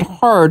texted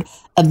Heard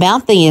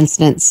about the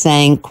incident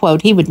saying,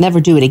 quote, "He would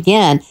never do it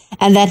again,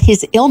 and that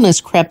his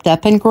illness crept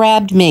up and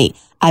grabbed me.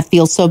 I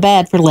feel so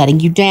bad for letting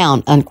you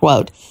down,"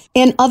 unquote.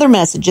 In other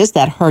messages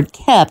that Heard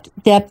kept,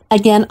 Depp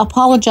again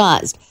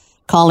apologized,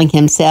 calling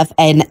himself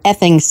an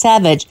effing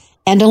savage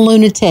and a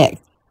lunatic.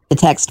 The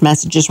text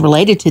messages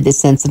related to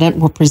this incident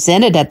were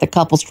presented at the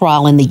couple's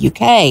trial in the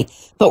UK,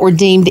 but were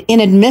deemed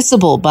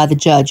inadmissible by the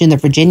judge in the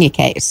Virginia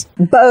case.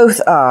 Both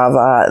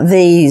of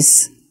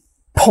these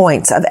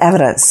points of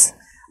evidence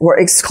were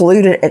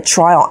excluded at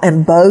trial,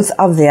 and both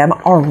of them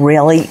are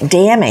really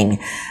damning.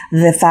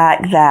 The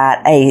fact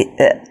that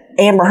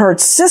Amber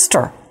Heard's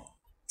sister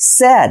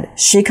said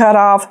she cut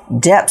off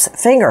Depp's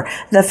finger.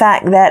 The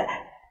fact that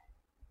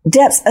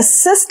Depp's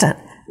assistant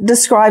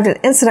described an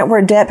incident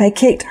where Depp had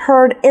kicked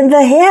Heard in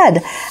the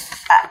head.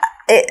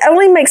 It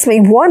only makes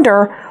me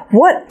wonder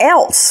what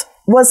else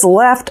was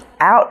left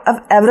out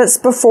of evidence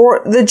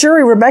before the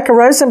jury. Rebecca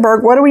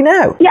Rosenberg, what do we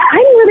know? Yeah, I'm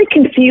really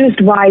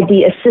confused why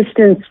the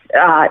assistant's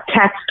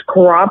text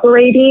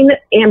corroborating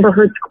Amber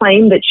Heard's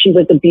claim that she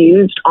was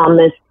abused on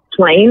this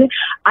plane.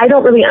 I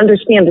don't really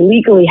understand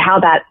legally how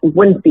that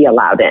wouldn't be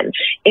allowed in.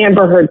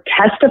 Amber Heard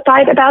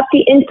testified about the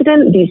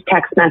incident. These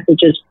text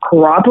messages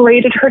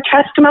corroborated her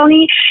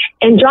testimony.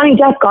 And Johnny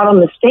Depp got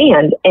on the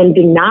stand and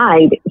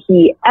denied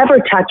he ever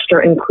touched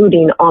her,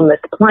 including on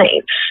this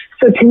plane.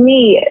 So to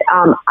me,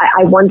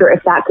 I wonder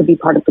if that could be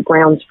part of the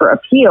grounds for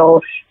appeal,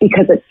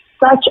 because it's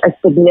such a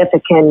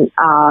significant,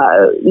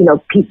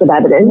 piece of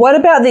evidence. What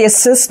about the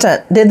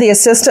assistant? Did the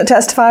assistant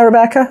testify,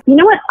 Rebecca? You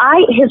know what?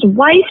 His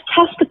wife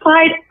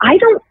testified. I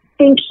don't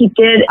think he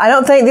did. I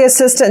don't think the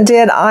assistant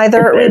did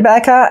either,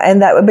 Rebecca,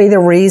 and that would be the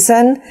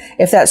reason,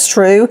 if that's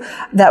true,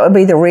 that would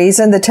be the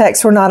reason the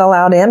texts were not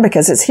allowed in,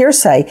 because it's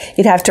hearsay.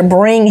 You'd have to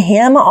bring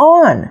him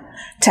on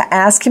to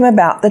ask him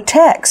about the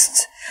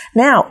texts.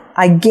 Now,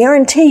 I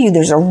guarantee you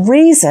there's a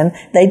reason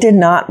they did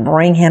not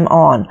bring him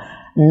on.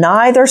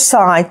 Neither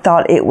side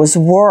thought it was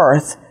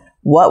worth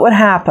what would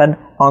happen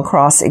on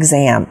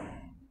cross-exam.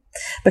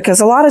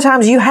 Because a lot of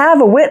times you have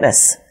a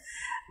witness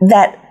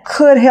that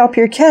could help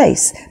your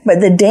case, but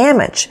the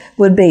damage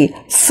would be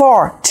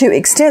far too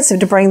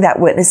extensive to bring that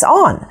witness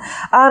on.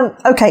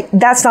 Okay,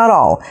 that's not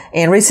all.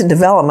 In recent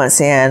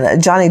developments in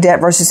Johnny Depp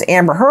versus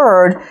Amber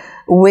Heard,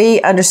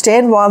 we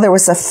understand while there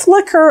was a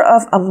flicker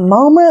of a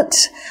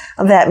moment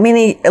that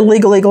many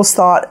legal eagles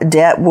thought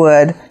Depp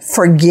would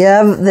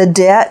forgive the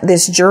debt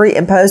this jury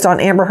imposed on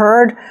Amber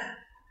Heard,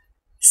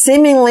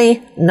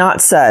 seemingly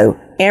not so.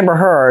 Amber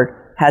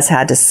Heard has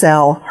had to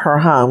sell her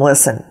home.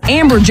 Listen.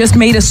 Amber just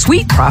made a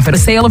sweet profit, a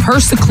sale of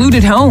her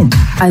secluded home.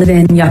 I live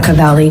in Yucca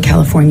Valley,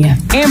 California.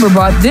 Amber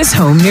bought this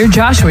home near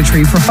Joshua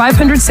Tree for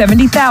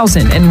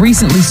 $570,000 and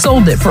recently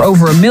sold it for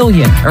over $1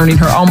 million, earning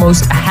her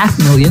almost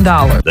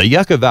 $500,000. The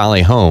Yucca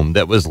Valley home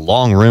that was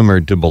long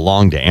rumored to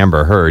belong to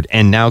Amber Heard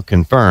and now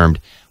confirmed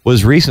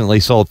was recently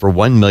sold for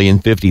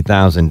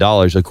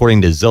 $1,050,000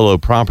 according to Zillow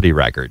property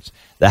records.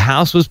 The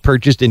house was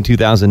purchased in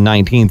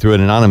 2019 through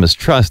an anonymous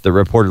trust that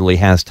reportedly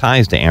has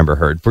ties to Amber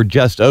Heard for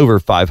just over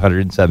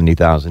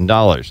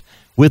 $570,000.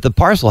 With the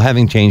parcel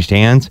having changed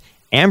hands,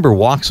 Amber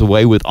walks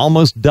away with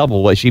almost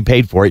double what she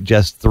paid for it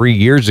just 3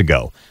 years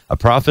ago, a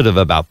profit of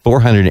about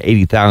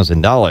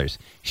 $480,000.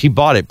 She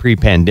bought it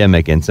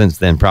pre-pandemic, and since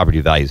then, property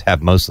values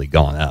have mostly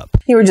gone up.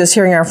 You were just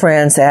hearing our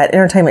friends at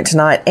Entertainment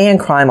Tonight and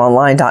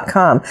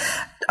CrimeOnline.com.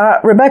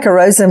 Rebecca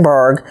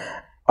Rosenberg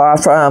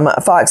from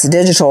Fox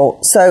Digital.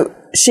 So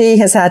she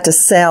has had to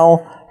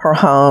sell her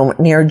home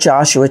near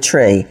Joshua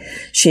Tree.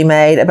 She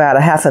made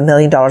about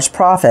 $500,000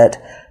 profit.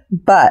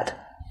 But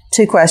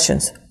 2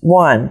 questions.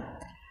 1,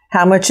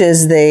 how much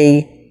is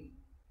the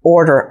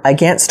order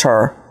against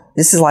her?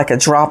 This is like a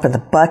drop in the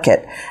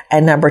bucket.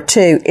 And number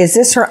 2, is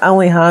this her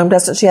only home?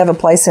 Doesn't she have a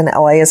place in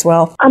LA as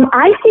well?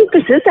 I think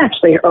this is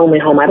actually her only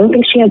home. I don't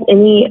think she has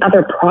any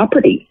other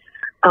property.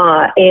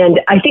 And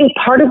I think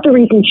part of the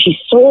reason she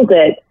sold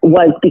it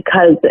was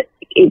because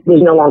it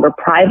was no longer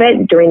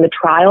private. During the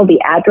trial,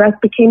 the address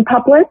became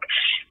public,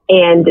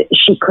 and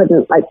she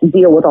couldn't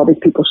deal with all these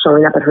people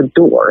showing up at her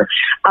door.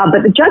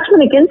 But the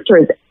judgment against her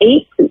is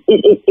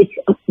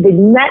the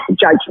net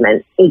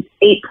judgment is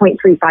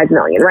 $8.35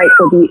 million, right?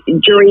 So the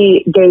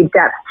jury gave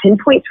Depp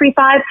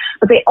 $10.35,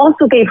 but they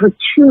also gave her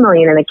 $2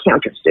 million in a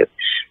countersuit.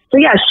 So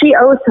yeah, she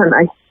owes him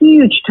a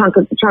huge chunk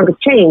of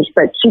change,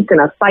 but she's going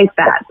to fight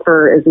that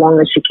for as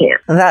long as she can.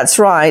 That's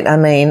right. I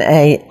mean,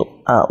 a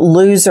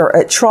loser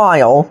at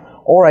trial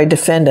or a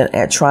defendant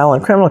at trial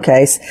in a criminal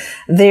case,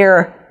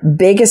 their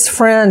biggest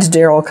friend,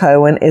 Daryl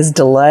Cohen, is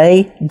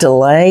delay,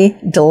 delay,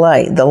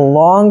 delay. The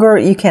longer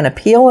you can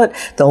appeal it,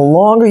 the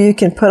longer you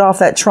can put off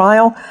that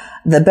trial,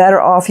 the better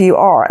off you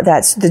are.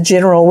 That's the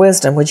general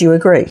wisdom. Would you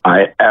agree?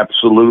 I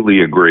absolutely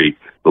agree.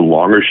 The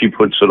longer she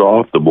puts it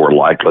off, the more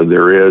likely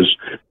there is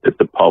that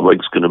the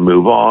public's going to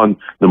move on,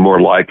 the more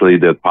likely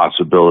the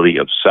possibility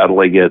of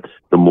settling it,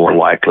 the more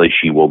likely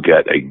she will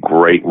get a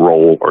great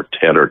role or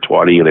 10 or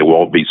 20, and it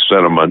won't be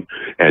cinnamon,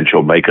 and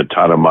she'll make a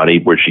ton of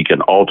money where she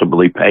can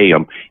ultimately pay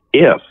him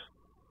if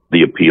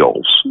the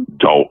appeals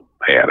don't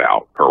pan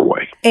out her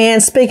way.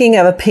 And speaking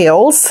of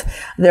appeals,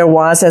 there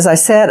was, as I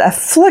said, a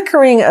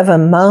flickering of a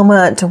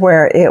moment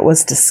where it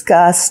was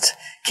discussed,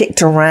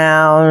 kicked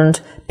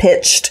around,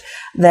 pitched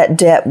that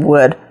Depp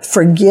would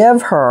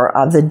forgive her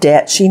of the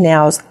debt she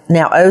now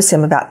owes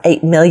him, about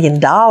 $8 million.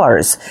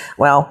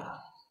 Well,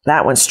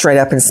 that went straight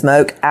up in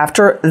smoke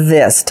after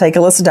this. Take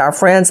a listen to our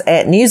friends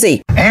at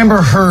Newsy.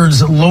 Amber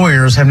Heard's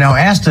lawyers have now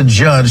asked a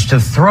judge to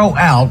throw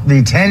out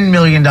the $10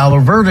 million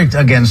verdict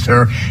against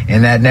her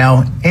in that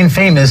now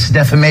infamous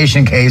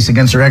defamation case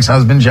against her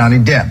ex-husband, Johnny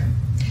Depp.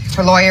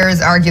 Her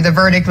lawyers argue the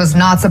verdict was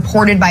not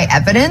supported by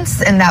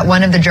evidence and that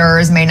one of the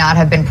jurors may not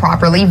have been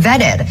properly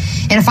vetted.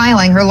 In a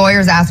filing, her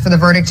lawyers asked for the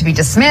verdict to be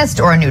dismissed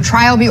or a new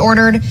trial be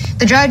ordered.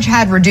 The judge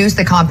had reduced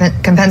the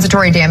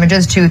compensatory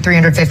damages to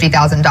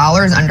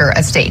 $350,000 under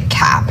a state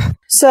cap.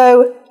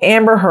 So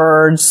Amber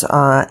Heard's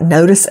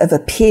notice of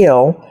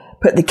appeal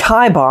put the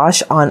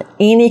kibosh on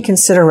any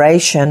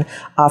consideration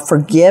of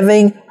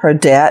forgiving her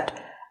debt,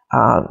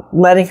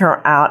 letting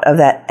her out of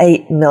that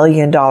 $8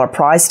 million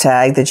price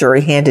tag the jury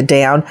handed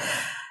down.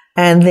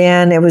 And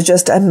then it was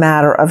just a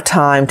matter of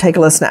time. Take a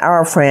listen to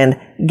our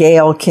friend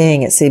Gayle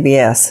King at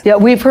CBS. Yeah,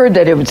 we've heard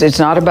that it's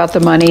not about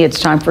the money. It's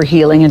time for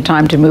healing and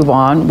time to move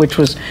on, which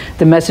was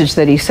the message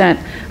that he sent.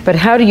 But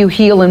how do you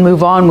heal and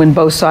move on when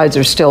both sides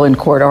are still in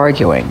court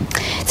arguing?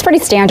 It's pretty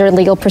standard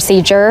legal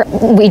procedure.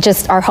 We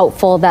just are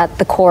hopeful that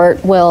the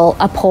court will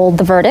uphold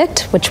the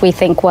verdict, which we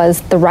think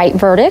was the right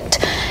verdict,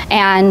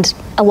 and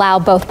allow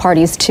both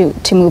parties to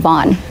move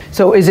on.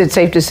 So is it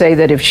safe to say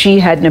that if she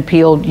hadn't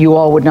appealed, you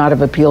all would not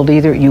have appealed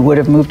either? You would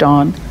have moved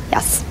on?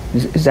 Yes.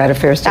 Is that a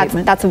fair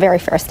statement? That's a very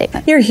fair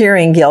statement. You're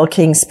hearing Gayle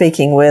King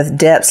speaking with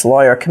Depp's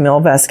lawyer, Camille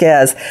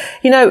Vasquez.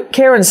 You know,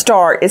 Karen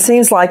Stark, it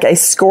seems like a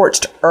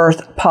scorched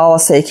earth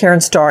policy.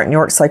 Karen Stark, New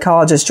York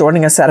psychologist,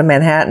 joining us out of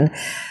Manhattan.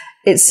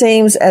 It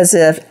seems as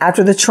if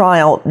after the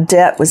trial,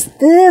 Depp was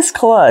this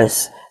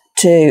close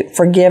to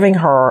forgiving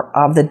her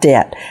of the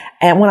debt.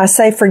 And when I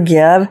say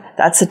forgive,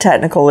 that's a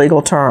technical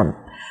legal term.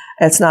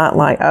 It's not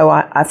like, oh,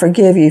 I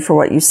forgive you for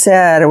what you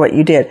said or what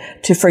you did.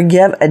 To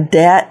forgive a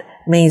debt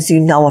means you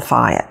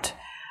nullify it.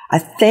 I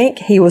think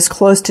he was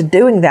close to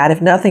doing that, if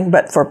nothing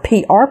but for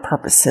PR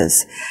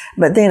purposes.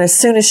 But then as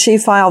soon as she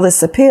filed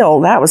this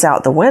appeal, that was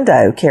out the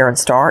window, Karen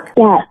Stark.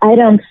 Yeah, I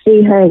don't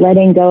see her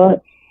letting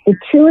go. The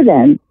two of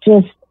them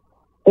just,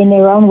 in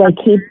their own way,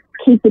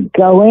 keep it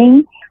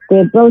going.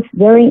 They're both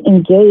very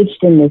engaged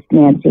in this,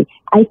 Nancy.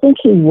 I think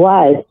he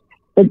was.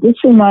 But this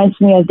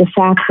reminds me of the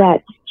fact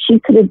that she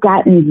could have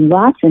gotten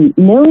lots and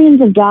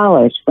millions of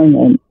dollars from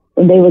him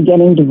when they were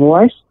getting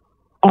divorced.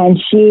 And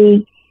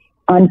she,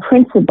 on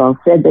principle,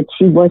 said that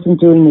she wasn't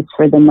doing this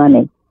for the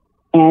money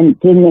and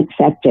didn't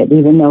accept it,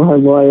 even though her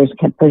lawyers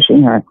kept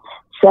pushing her.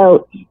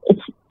 So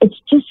it's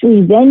just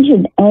revenge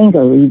and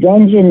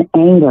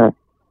anger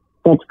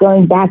that's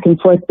going back and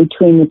forth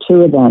between the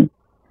two of them.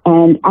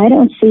 And I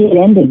don't see it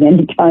ending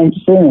anytime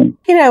soon.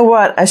 You know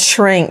what? A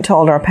shrink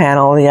told our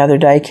panel the other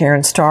day,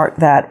 Karen Stark,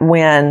 that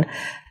when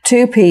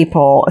two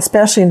people,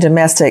 especially in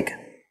domestic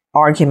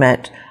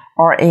argument,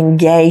 are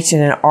engaged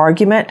in an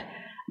argument,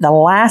 the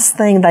last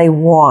thing they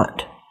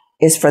want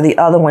is for the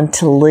other one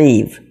to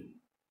leave.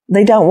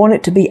 They don't want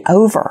it to be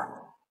over.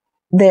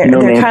 They're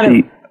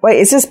kind of... Wait,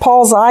 is this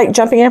Paul Zeich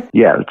jumping in?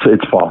 Yeah,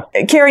 it's Paul.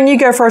 Karen, you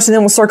go first, and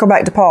then we'll circle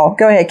back to Paul.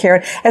 Go ahead,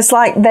 Karen. It's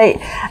like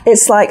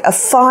a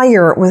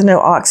fire with no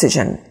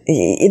oxygen.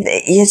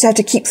 You just have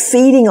to keep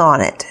feeding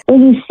on it. Well,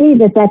 you see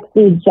that's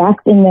the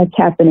exact thing that's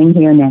happening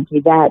here,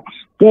 Nancy. That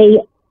they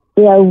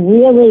are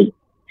really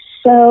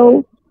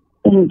so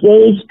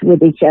engaged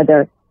with each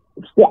other.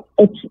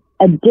 It's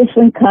a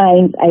different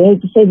kind. I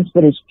hate to say this,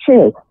 but it's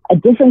true. A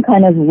different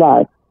kind of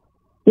love.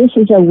 This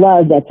is a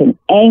love that's an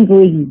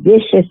angry,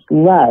 vicious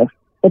love.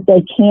 But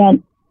they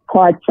can't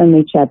part from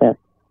each other.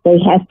 They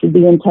have to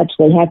be in touch.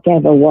 They have to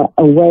have a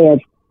way of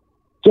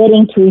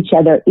getting to each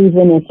other,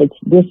 even if it's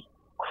this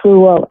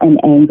cruel and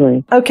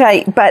angry.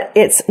 Okay, but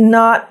it's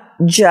not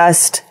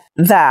just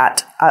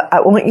that.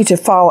 I want you to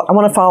follow. I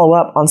want to follow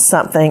up on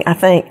something. I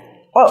think.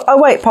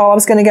 Oh, wait, Paul. I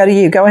was going to go to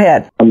you. Go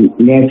ahead.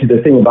 Nancy,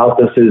 the thing about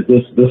this is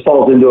this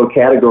falls into a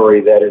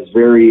category that is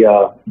very,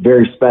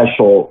 very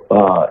special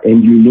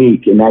and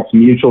unique, and that's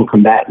mutual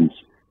combatants.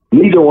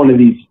 Neither one of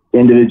these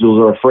individuals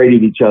are afraid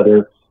of each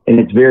other, and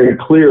it's very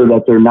clear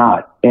that they're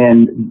not.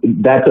 And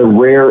that's a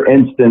rare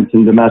instance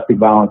in domestic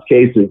violence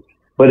cases.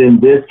 But in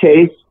this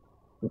case,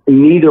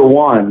 neither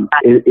one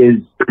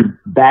is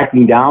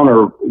backing down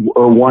or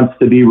wants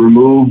to be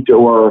removed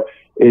or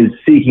is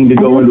seeking to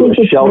go into a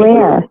shelter.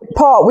 Rare.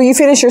 Paul, will you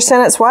finish your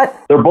sentence? What?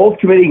 They're both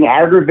committing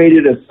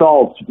aggravated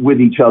assaults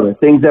with each other,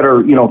 things that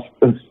are,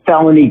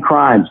 felony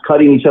crimes,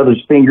 cutting each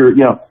other's finger,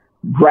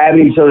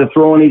 grabbing each other,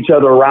 throwing each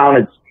other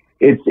around.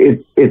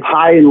 It's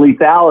high in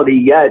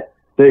lethality, yet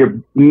they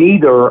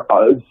neither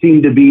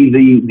seem to be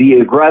the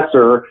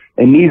aggressor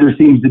and neither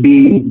seems to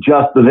be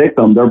just the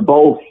victim. They're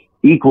both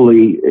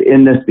equally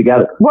in this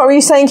together. What were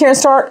you saying, Karen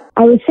Stark?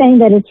 I was saying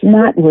that it's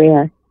not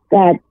rare.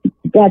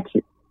 That's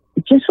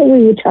just what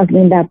we were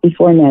talking about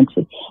before,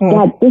 Nancy.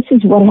 That this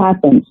is what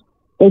happens.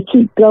 They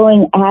keep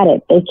going at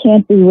it. They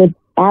can't be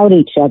without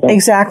each other.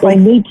 Exactly.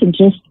 They need to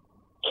just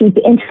keep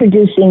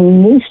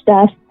introducing new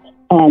stuff.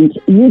 And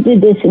you did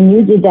this and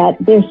you did that.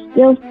 They're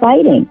still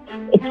fighting.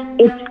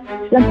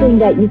 It's something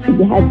that you could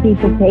have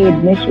people pay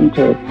admission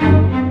to.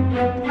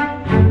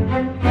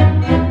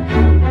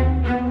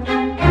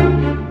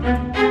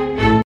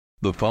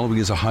 The following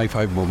is a high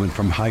five moment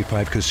from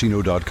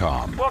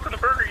highfivecasino.com. Welcome to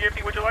Burger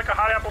Yippee. Would you like a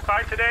hot apple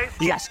pie today?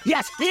 Yes,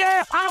 yeah,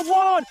 I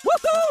won!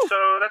 Woohoo!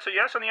 So that's a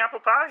yes on the apple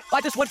pie?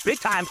 I just went big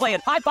time playing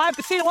High Five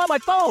Casino on my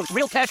phone.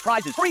 Real cash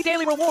prizes, free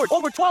daily rewards,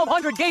 over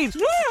 1,200 games.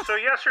 Yeah! So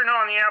yes or no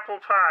on the apple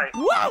pie?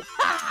 Whoa!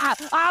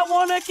 I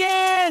won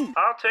again!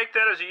 I'll take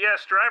that as a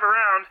yes. Drive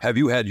around. Have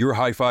you had your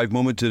high five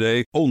moment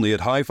today? Only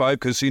at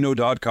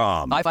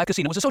highfivecasino.com. High Five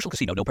Casino is a social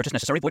casino. No purchase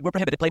necessary. Void where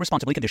prohibited. Play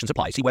responsibly. Conditions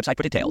apply. See website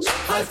for details.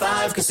 High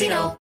Five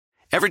Casino.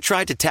 Ever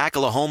tried to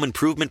tackle a home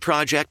improvement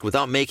project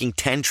without making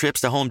 10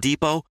 trips to Home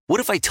Depot? What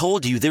if I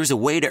told you there's a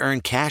way to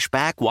earn cash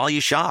back while you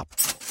shop?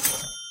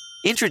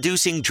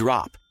 Introducing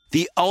Drop,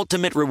 the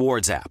ultimate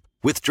rewards app.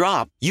 With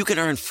Drop, you can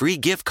earn free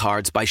gift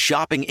cards by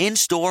shopping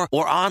in-store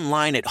or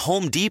online at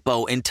Home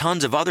Depot and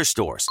tons of other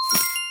stores.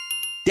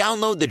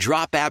 Download the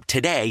Drop app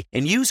today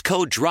and use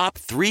code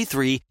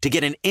DROP33 to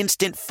get an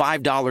instant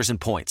 $5 in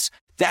points.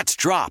 That's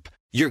Drop,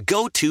 your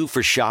go-to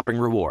for shopping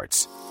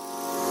rewards.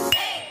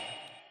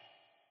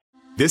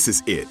 This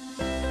is it.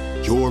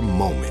 Your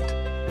moment.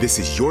 This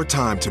is your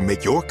time to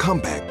make your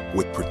comeback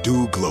with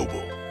Purdue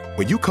Global.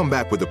 When you come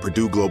back with a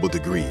Purdue Global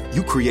degree,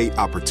 you create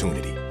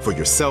opportunity for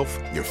yourself,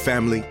 your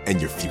family, and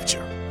your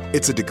future.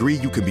 It's a degree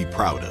you can be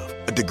proud of,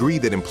 a degree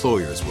that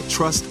employers will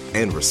trust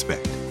and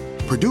respect.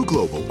 Purdue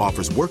Global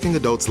offers working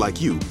adults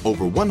like you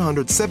over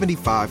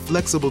 175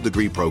 flexible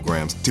degree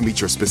programs to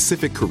meet your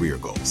specific career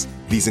goals.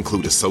 These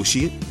include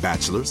associate,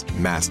 bachelor's,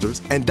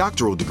 master's, and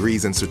doctoral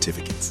degrees and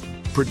certificates.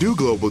 Purdue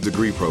Global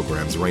degree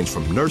programs range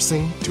from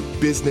nursing to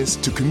business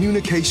to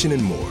communication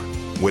and more.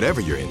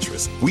 Whatever your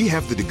interest, we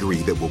have the degree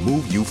that will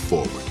move you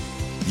forward.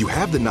 You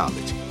have the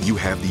knowledge, you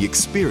have the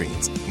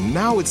experience.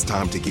 Now it's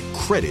time to get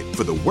credit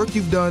for the work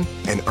you've done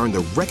and earn the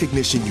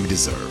recognition you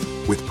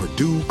deserve with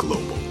Purdue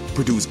Global,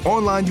 Purdue's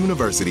online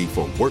university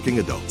for working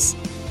adults.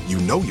 You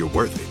know you're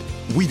worth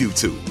it. We do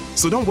too.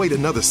 So don't wait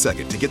another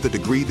second to get the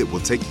degree that will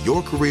take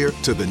your career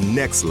to the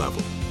next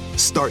level.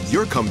 Start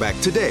your comeback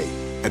today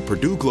at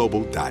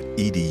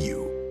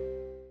purdueglobal.edu.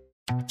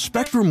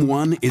 Spectrum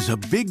One is a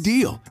big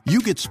deal. You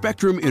get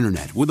Spectrum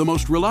Internet with the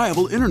most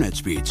reliable internet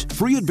speeds,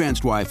 free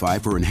advanced Wi-Fi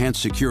for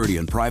enhanced security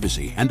and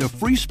privacy, and a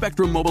free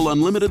Spectrum Mobile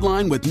unlimited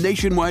line with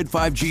nationwide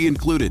 5G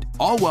included,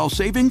 all while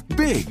saving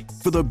big.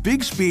 For the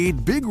big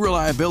speed, big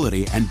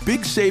reliability, and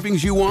big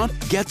savings you want,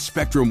 get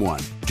Spectrum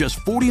One. Just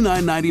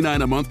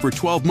 $49.99 a month for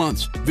 12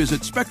 months.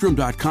 Visit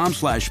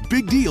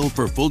spectrum.com/big deal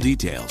for full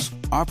details.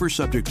 Offer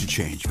subject to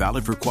change.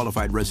 Valid for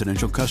qualified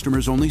residential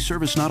customers only.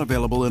 Service not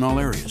available in all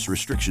areas.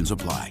 Restrictions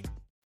apply.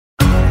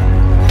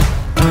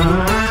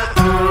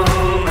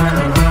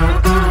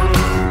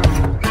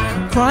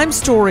 Crime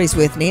Stories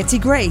with Nancy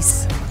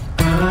Grace.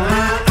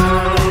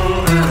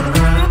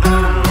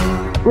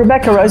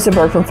 Rebecca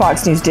Rosenberg from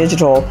Fox News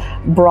Digital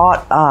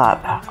brought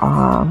up,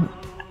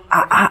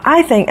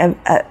 I think,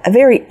 a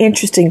very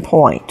interesting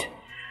point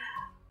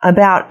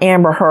about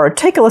Amber Heard.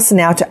 Take a listen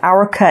now to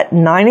Our Cut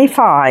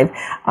 95,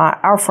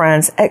 our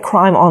friends at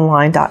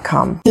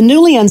crimeonline.com. The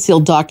newly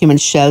unsealed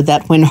documents show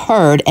that when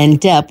Heard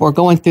and Depp were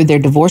going through their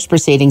divorce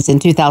proceedings in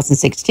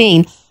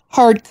 2016,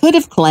 Heard could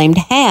have claimed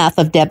half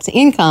of Depp's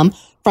income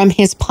from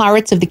his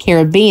Pirates of the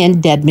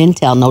Caribbean Dead Men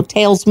Tell No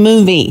Tales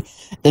movie.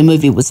 The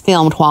movie was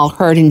filmed while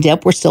Heard and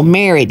Depp were still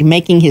married,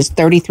 making his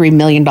 $33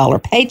 million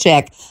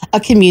paycheck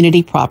a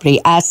community property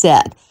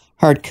asset.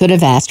 Heard could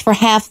have asked for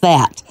half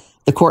that.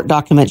 The court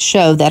documents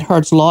show that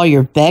Heard's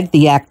lawyer begged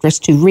the actress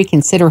to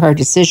reconsider her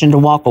decision to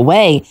walk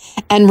away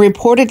and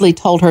reportedly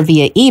told her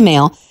via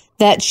email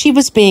that she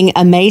was being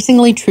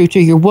amazingly true to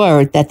your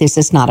word that this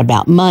is not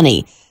about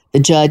money. The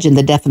judge in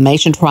the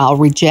defamation trial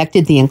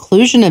rejected the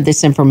inclusion of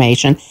this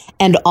information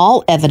and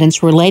all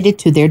evidence related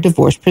to their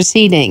divorce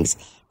proceedings.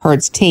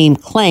 Heard's team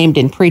claimed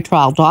in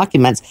pretrial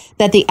documents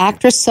that the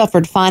actress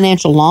suffered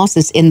financial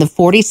losses in the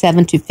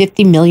 $47 to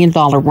 $50 million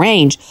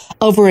range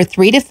over a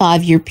 3 to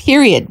 5 year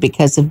period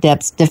because of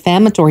Depp's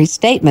defamatory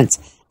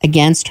statements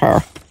against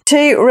her.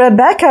 To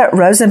Rebecca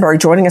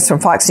Rosenberg joining us from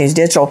Fox News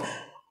Digital.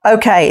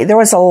 Okay, there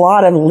was a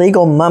lot of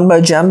legal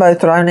mumbo-jumbo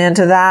thrown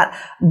into that,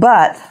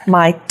 but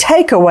my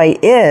takeaway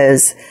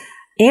is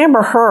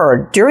Amber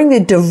Heard, during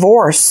the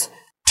divorce,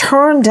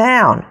 turned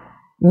down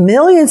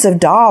millions of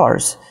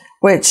dollars,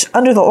 which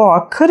under the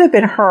law could have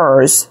been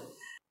hers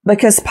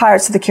because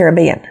Pirates of the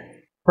Caribbean,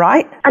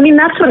 right? I mean,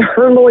 that's what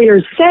her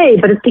lawyers say,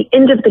 but at the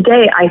end of the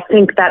day, I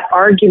think that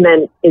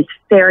argument is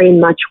very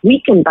much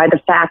weakened by the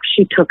fact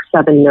she took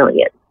 $7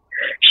 million.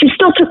 She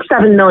still took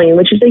 $7 million,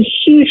 which is a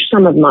huge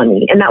sum of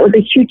money, and that was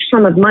a huge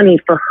sum of money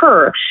for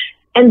her.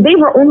 And they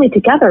were only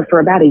together for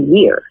about a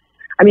year.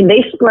 I mean,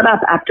 they split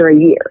up after a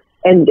year,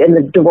 and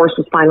the divorce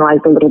was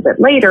finalized a little bit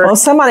later. Well, if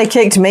somebody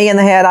kicked me in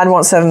the head, I'd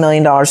want $7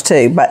 million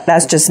too, but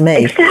that's just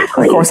me.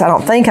 Exactly. Of course, I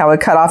don't think I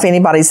would cut off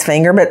anybody's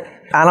finger, but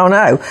I don't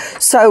know.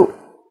 So,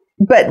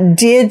 but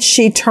did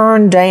she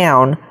turn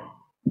down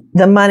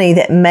the money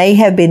that may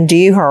have been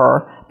due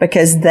her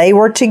because they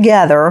were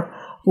together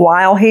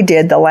while he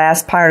did the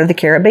last Pirate of the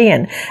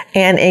Caribbean?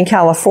 And in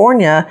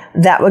California,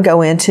 that would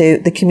go into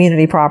the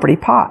community property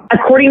pot.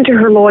 According to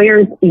her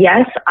lawyers,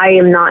 yes. I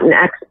am not an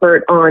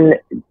expert on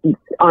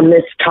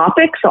this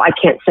topic, so I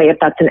can't say if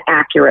that's an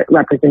accurate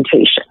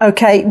representation.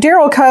 Okay,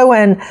 Daryl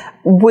Cohen,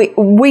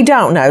 we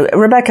don't know.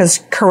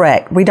 Rebecca's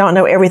correct. We don't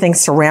know everything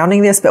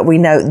surrounding this, but we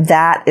know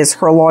that is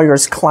her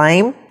lawyer's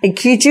claim.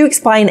 Could you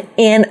explain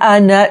in a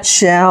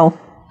nutshell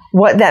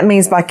what that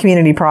means by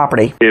community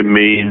property? It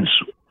means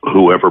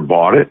whoever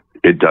bought it,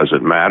 it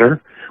doesn't matter.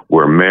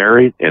 We're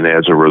married, and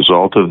as a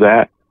result of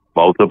that,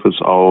 both of us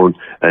own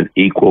an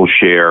equal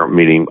share,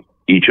 meaning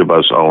each of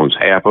us owns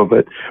half of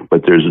it,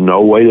 but there's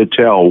no way to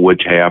tell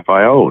which half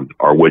I own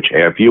or which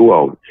half you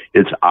own.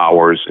 It's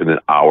ours and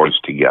it's ours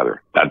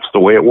together. That's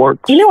the way it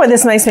works. You know what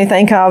this makes me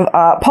think of?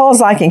 Paul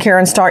Zeich and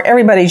Karen Stark,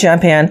 everybody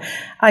jump in.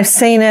 I've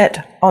seen it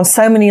on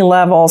so many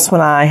levels when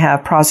I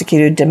have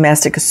prosecuted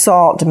domestic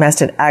assault,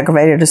 domestic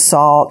aggravated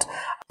assault,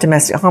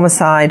 domestic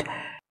homicide.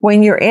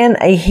 When you're in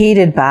a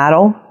heated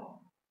battle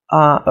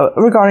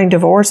regarding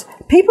divorce,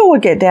 people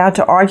would get down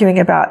to arguing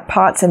about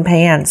pots and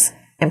pans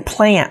and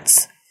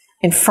plants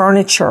and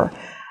furniture.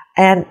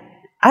 And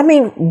I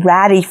mean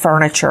ratty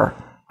furniture.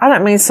 I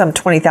don't mean some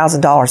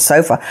 $20,000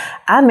 sofa.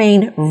 I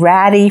mean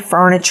ratty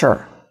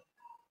furniture.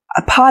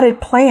 A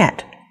potted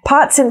plant.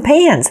 Pots and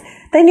pans.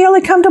 They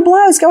nearly come to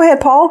blows. Go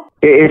ahead, Paul.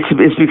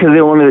 It's because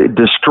they want to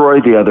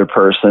destroy the other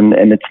person,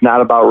 and it's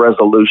not about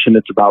resolution,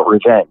 it's about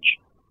revenge.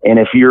 And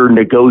if you're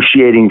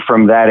negotiating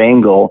from that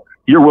angle,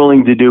 you're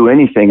willing to do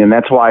anything. And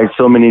that's why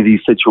so many of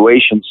these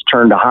situations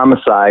turn to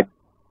homicide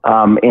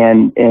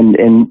and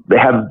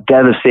have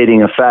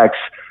devastating effects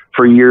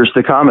for years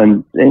to come.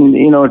 And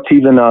you know, it's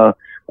even a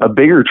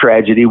bigger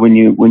tragedy when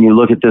you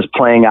look at this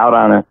playing out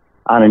on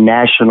a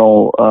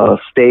national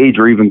stage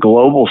or even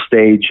global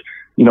stage.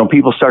 You know,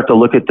 people start to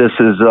look at this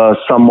as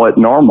somewhat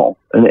normal,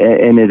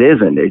 and it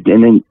isn't.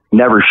 And then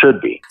never should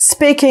be.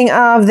 Speaking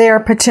of their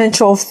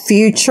potential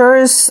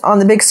futures on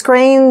the big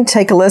screen,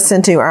 take a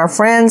listen to our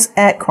friends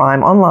at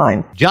Crime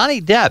Online.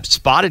 Johnny Depp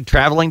spotted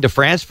traveling to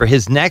France for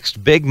his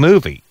next big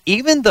movie.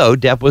 Even though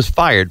Depp was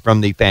fired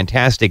from the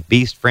Fantastic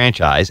Beasts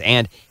franchise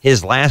and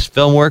his last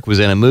film work was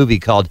in a movie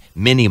called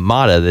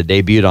Minimata that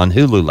debuted on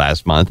Hulu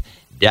last month,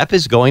 Depp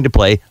is going to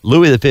play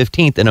Louis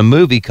XV in a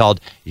movie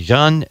called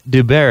Jean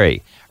du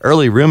Barry.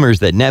 Early rumors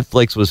that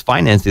Netflix was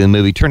financing the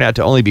movie turned out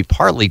to only be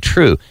partly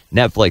true.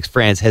 Netflix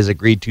France has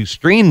agreed to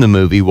stream the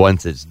movie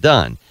once it's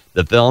done.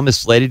 The film is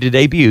slated to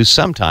debut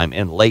sometime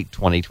in late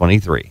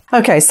 2023.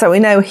 Okay, so we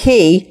know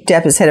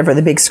Depp, is headed for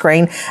the big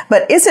screen.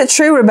 But is it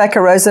true,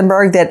 Rebecca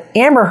Rosenberg, that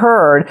Amber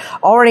Heard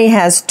already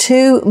has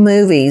 2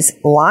 movies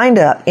lined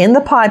up in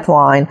the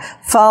pipeline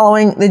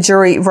following the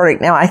jury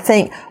verdict? Now, I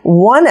think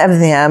one of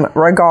them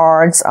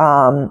regards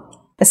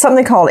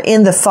something called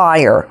In the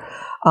Fire.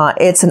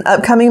 It's an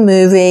upcoming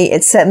movie.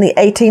 It's set in the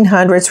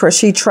 1800s where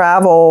she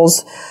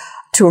travels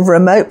to a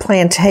remote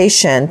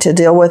plantation to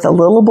deal with a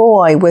little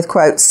boy with,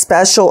 quote,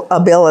 special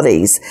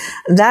abilities.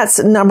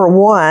 That's number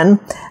one.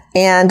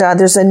 And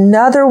there's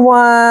another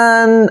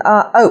one,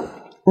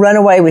 Run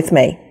Away With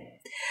Me.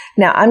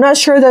 Now, I'm not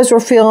sure those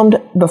were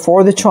filmed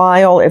before the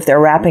trial, if they're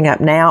wrapping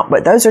up now,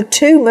 but those are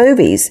 2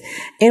 movies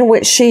in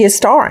which she is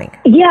starring.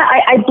 Yeah,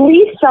 I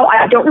believe so.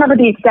 I don't remember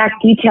the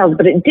exact details,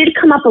 but it did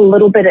come up a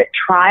little bit at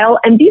trial.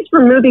 And these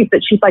were movies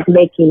that she's like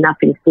making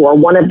nothing for.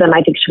 One of them,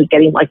 I think she was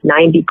getting like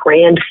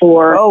 $90,000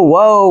 for. Oh,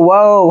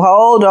 whoa,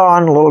 hold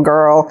on, little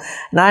girl.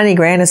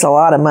 $90,000 is a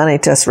lot of money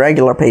to us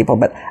regular people,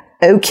 but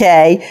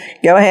okay,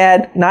 go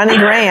ahead.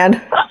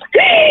 $90,000.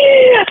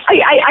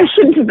 I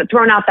shouldn't have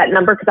thrown out that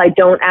number because I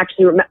don't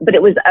actually remember, but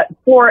it was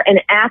for an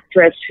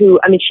actress who,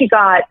 I mean, she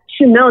got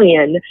 $2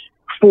 million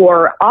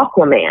for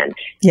Aquaman.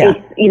 Yeah.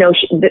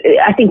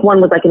 I think one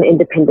was like an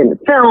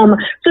independent film.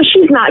 So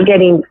she's not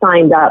getting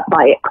signed up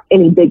by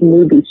any big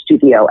movie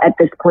studio at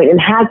this point and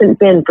hasn't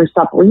been for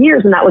several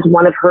years. And that was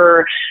one of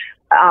her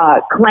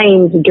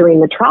claims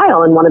during the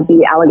trial. And one of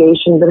the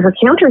allegations in her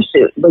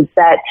countersuit was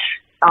that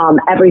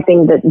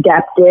everything that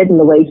Depp did and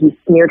the way he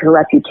smeared her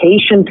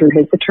reputation through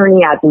his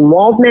attorney, Adam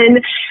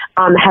Waldman,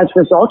 has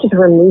resulted in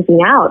her losing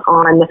out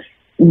on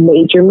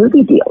major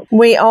movie deals.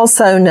 We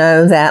also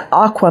know that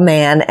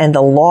Aquaman and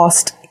the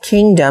Lost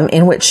Kingdom,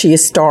 in which she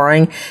is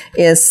starring,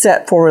 is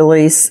set for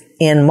release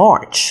in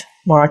March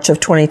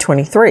of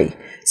 2023.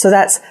 So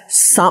that's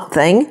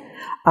something.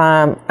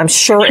 I'm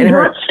sure she's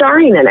not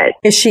starring in it.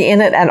 Is she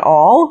in it at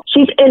all?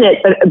 She's in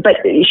it, but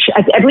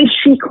at least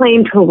she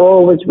claimed her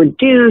role was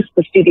reduced.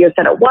 The studio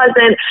said it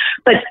wasn't.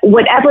 But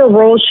whatever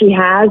role she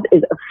has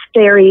is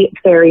very,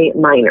 very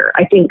minor.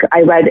 I think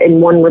I read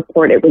in one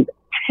report it was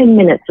 10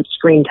 minutes of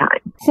screen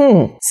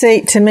time.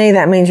 See, to me,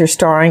 that means you're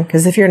starring,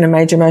 because if you're in a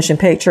major motion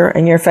picture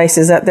and your face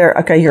is up there,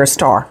 okay, you're a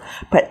star.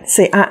 But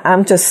see,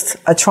 I'm just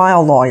a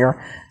trial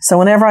lawyer. So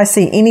whenever I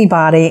see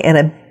anybody in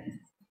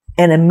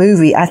a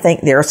movie, I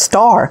think they're a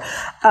star.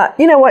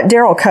 You know what?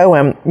 Daryl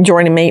Cohen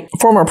joining me,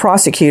 former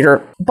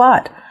prosecutor,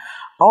 but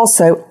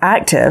also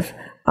active,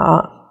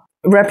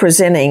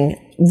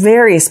 representing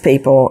various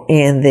people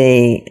in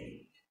the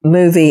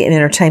movie and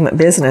entertainment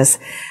business.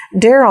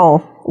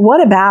 Daryl,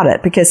 what about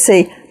it? Because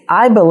see,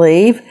 I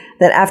believe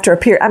that after a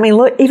period, I mean,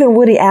 look, even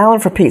Woody Allen,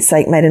 for Pete's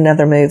sake, made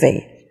another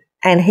movie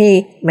and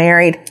he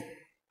married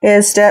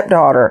his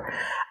stepdaughter.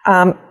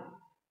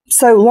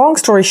 So long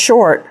story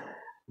short,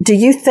 do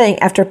you think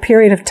after a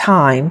period of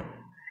time,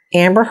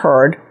 Amber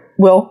Heard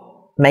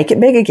will make it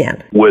big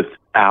again?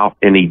 Without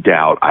any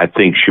doubt, I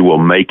think she will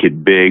make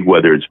it big.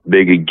 Whether it's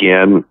big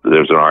again,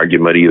 there's an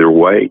argument either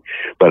way.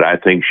 But I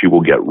think she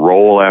will get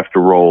role after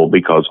role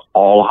because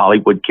all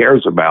Hollywood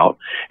cares about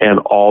and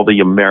all the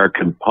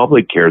American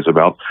public cares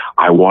about,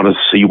 I want to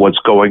see what's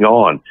going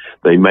on.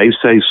 They may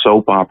say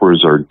soap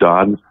operas are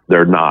done.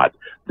 They're not.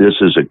 This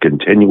is a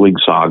continuing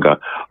saga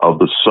of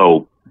the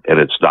soap, and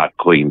it's not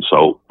clean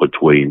soap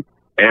between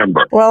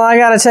Amber. Well, I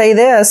got to tell you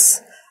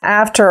this.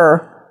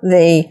 After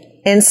the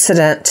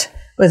incident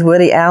with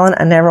Woody Allen,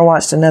 I never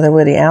watched another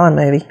Woody Allen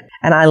movie.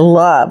 And I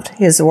loved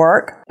his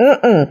work.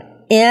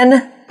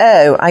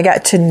 N.O. I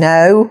got to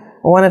know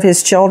one of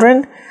his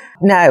children.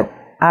 No,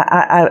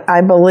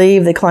 I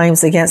believe the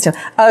claims against him.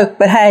 Oh,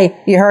 but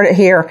hey, you heard it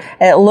here.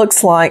 It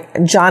looks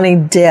like Johnny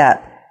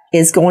Depp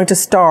is going to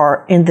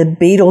star in the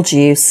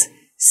Beetlejuice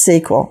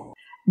sequel.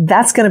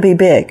 That's going to be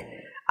big.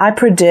 I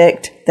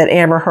predict that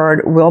Amber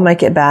Heard will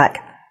make it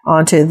back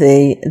onto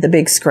the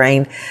big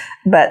screen.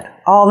 But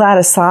all that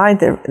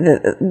aside,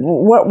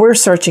 what we're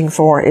searching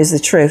for is the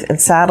truth.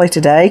 And sadly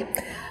today,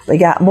 we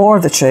got more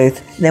of the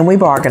truth than we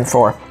bargained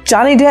for.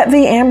 Johnny Depp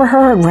v. Amber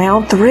Heard,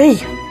 round 3.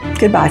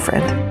 Goodbye,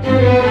 friend.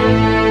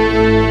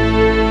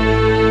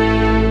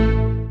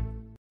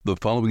 The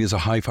following is a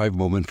high-five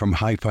moment from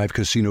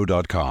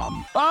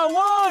highfivecasino.com. I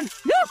won!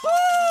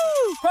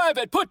 Yahoo!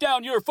 Private, put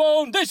down your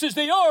phone. This is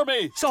the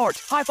Army. Sarge,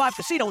 High Five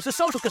Casino is a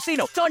social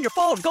casino. It's on your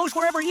phone. Goes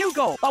wherever you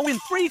go. I win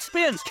free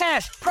spins,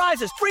 cash,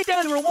 prizes, free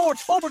daily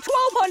rewards, over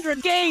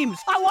 1,200 games.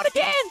 I won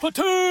again.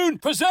 Platoon,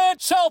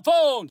 present cell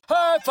phone.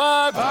 High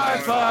Five. High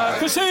Five.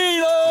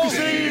 Casino.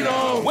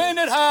 Casino. Win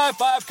at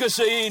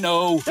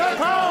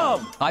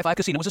highfivecasino.com. High Five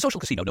Casino is a social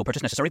casino. No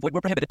purchase necessary. Void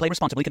where prohibited. Play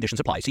responsibly. Conditions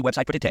apply. See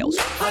website for details.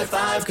 High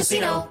Five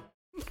Casino.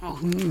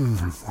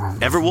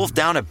 Ever wolfed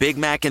down a Big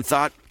Mac and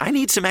thought, I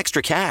need some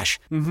extra cash?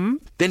 Mm-hmm.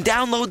 Then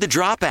download the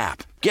Drop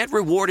app. Get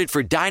rewarded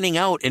for dining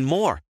out and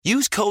more.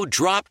 Use code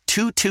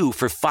DROP22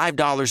 for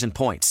 $5 in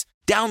points.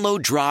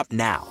 Download Drop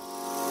now.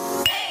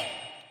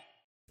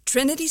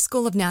 Trinity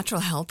School of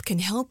Natural Health can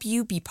help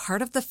you be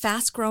part of the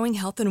fast-growing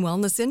health and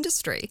wellness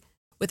industry.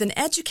 With an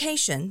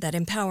education that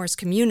empowers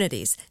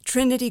communities,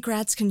 Trinity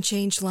grads can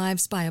change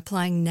lives by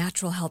applying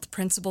natural health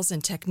principles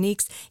and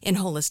techniques in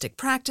holistic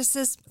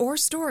practices or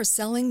stores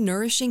selling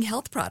nourishing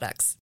health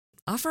products.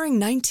 Offering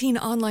 19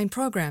 online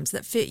programs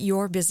that fit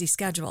your busy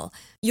schedule,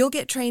 you'll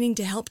get training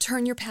to help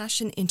turn your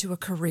passion into a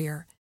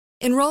career.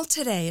 Enroll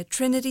today at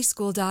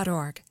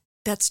trinityschool.org.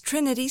 That's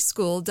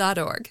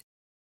trinityschool.org.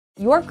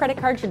 Your credit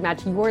card should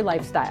match your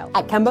lifestyle.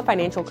 At Kemba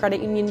Financial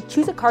Credit Union,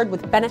 choose a card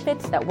with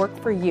benefits that work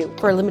for you.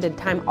 For a limited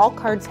time, all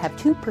cards have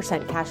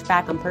 2% cash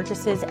back on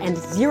purchases and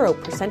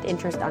 0%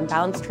 interest on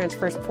balance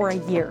transfers for a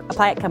year.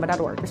 Apply at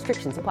Kemba.org.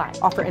 Restrictions apply.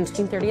 Offer ends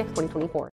June 30th, 2024.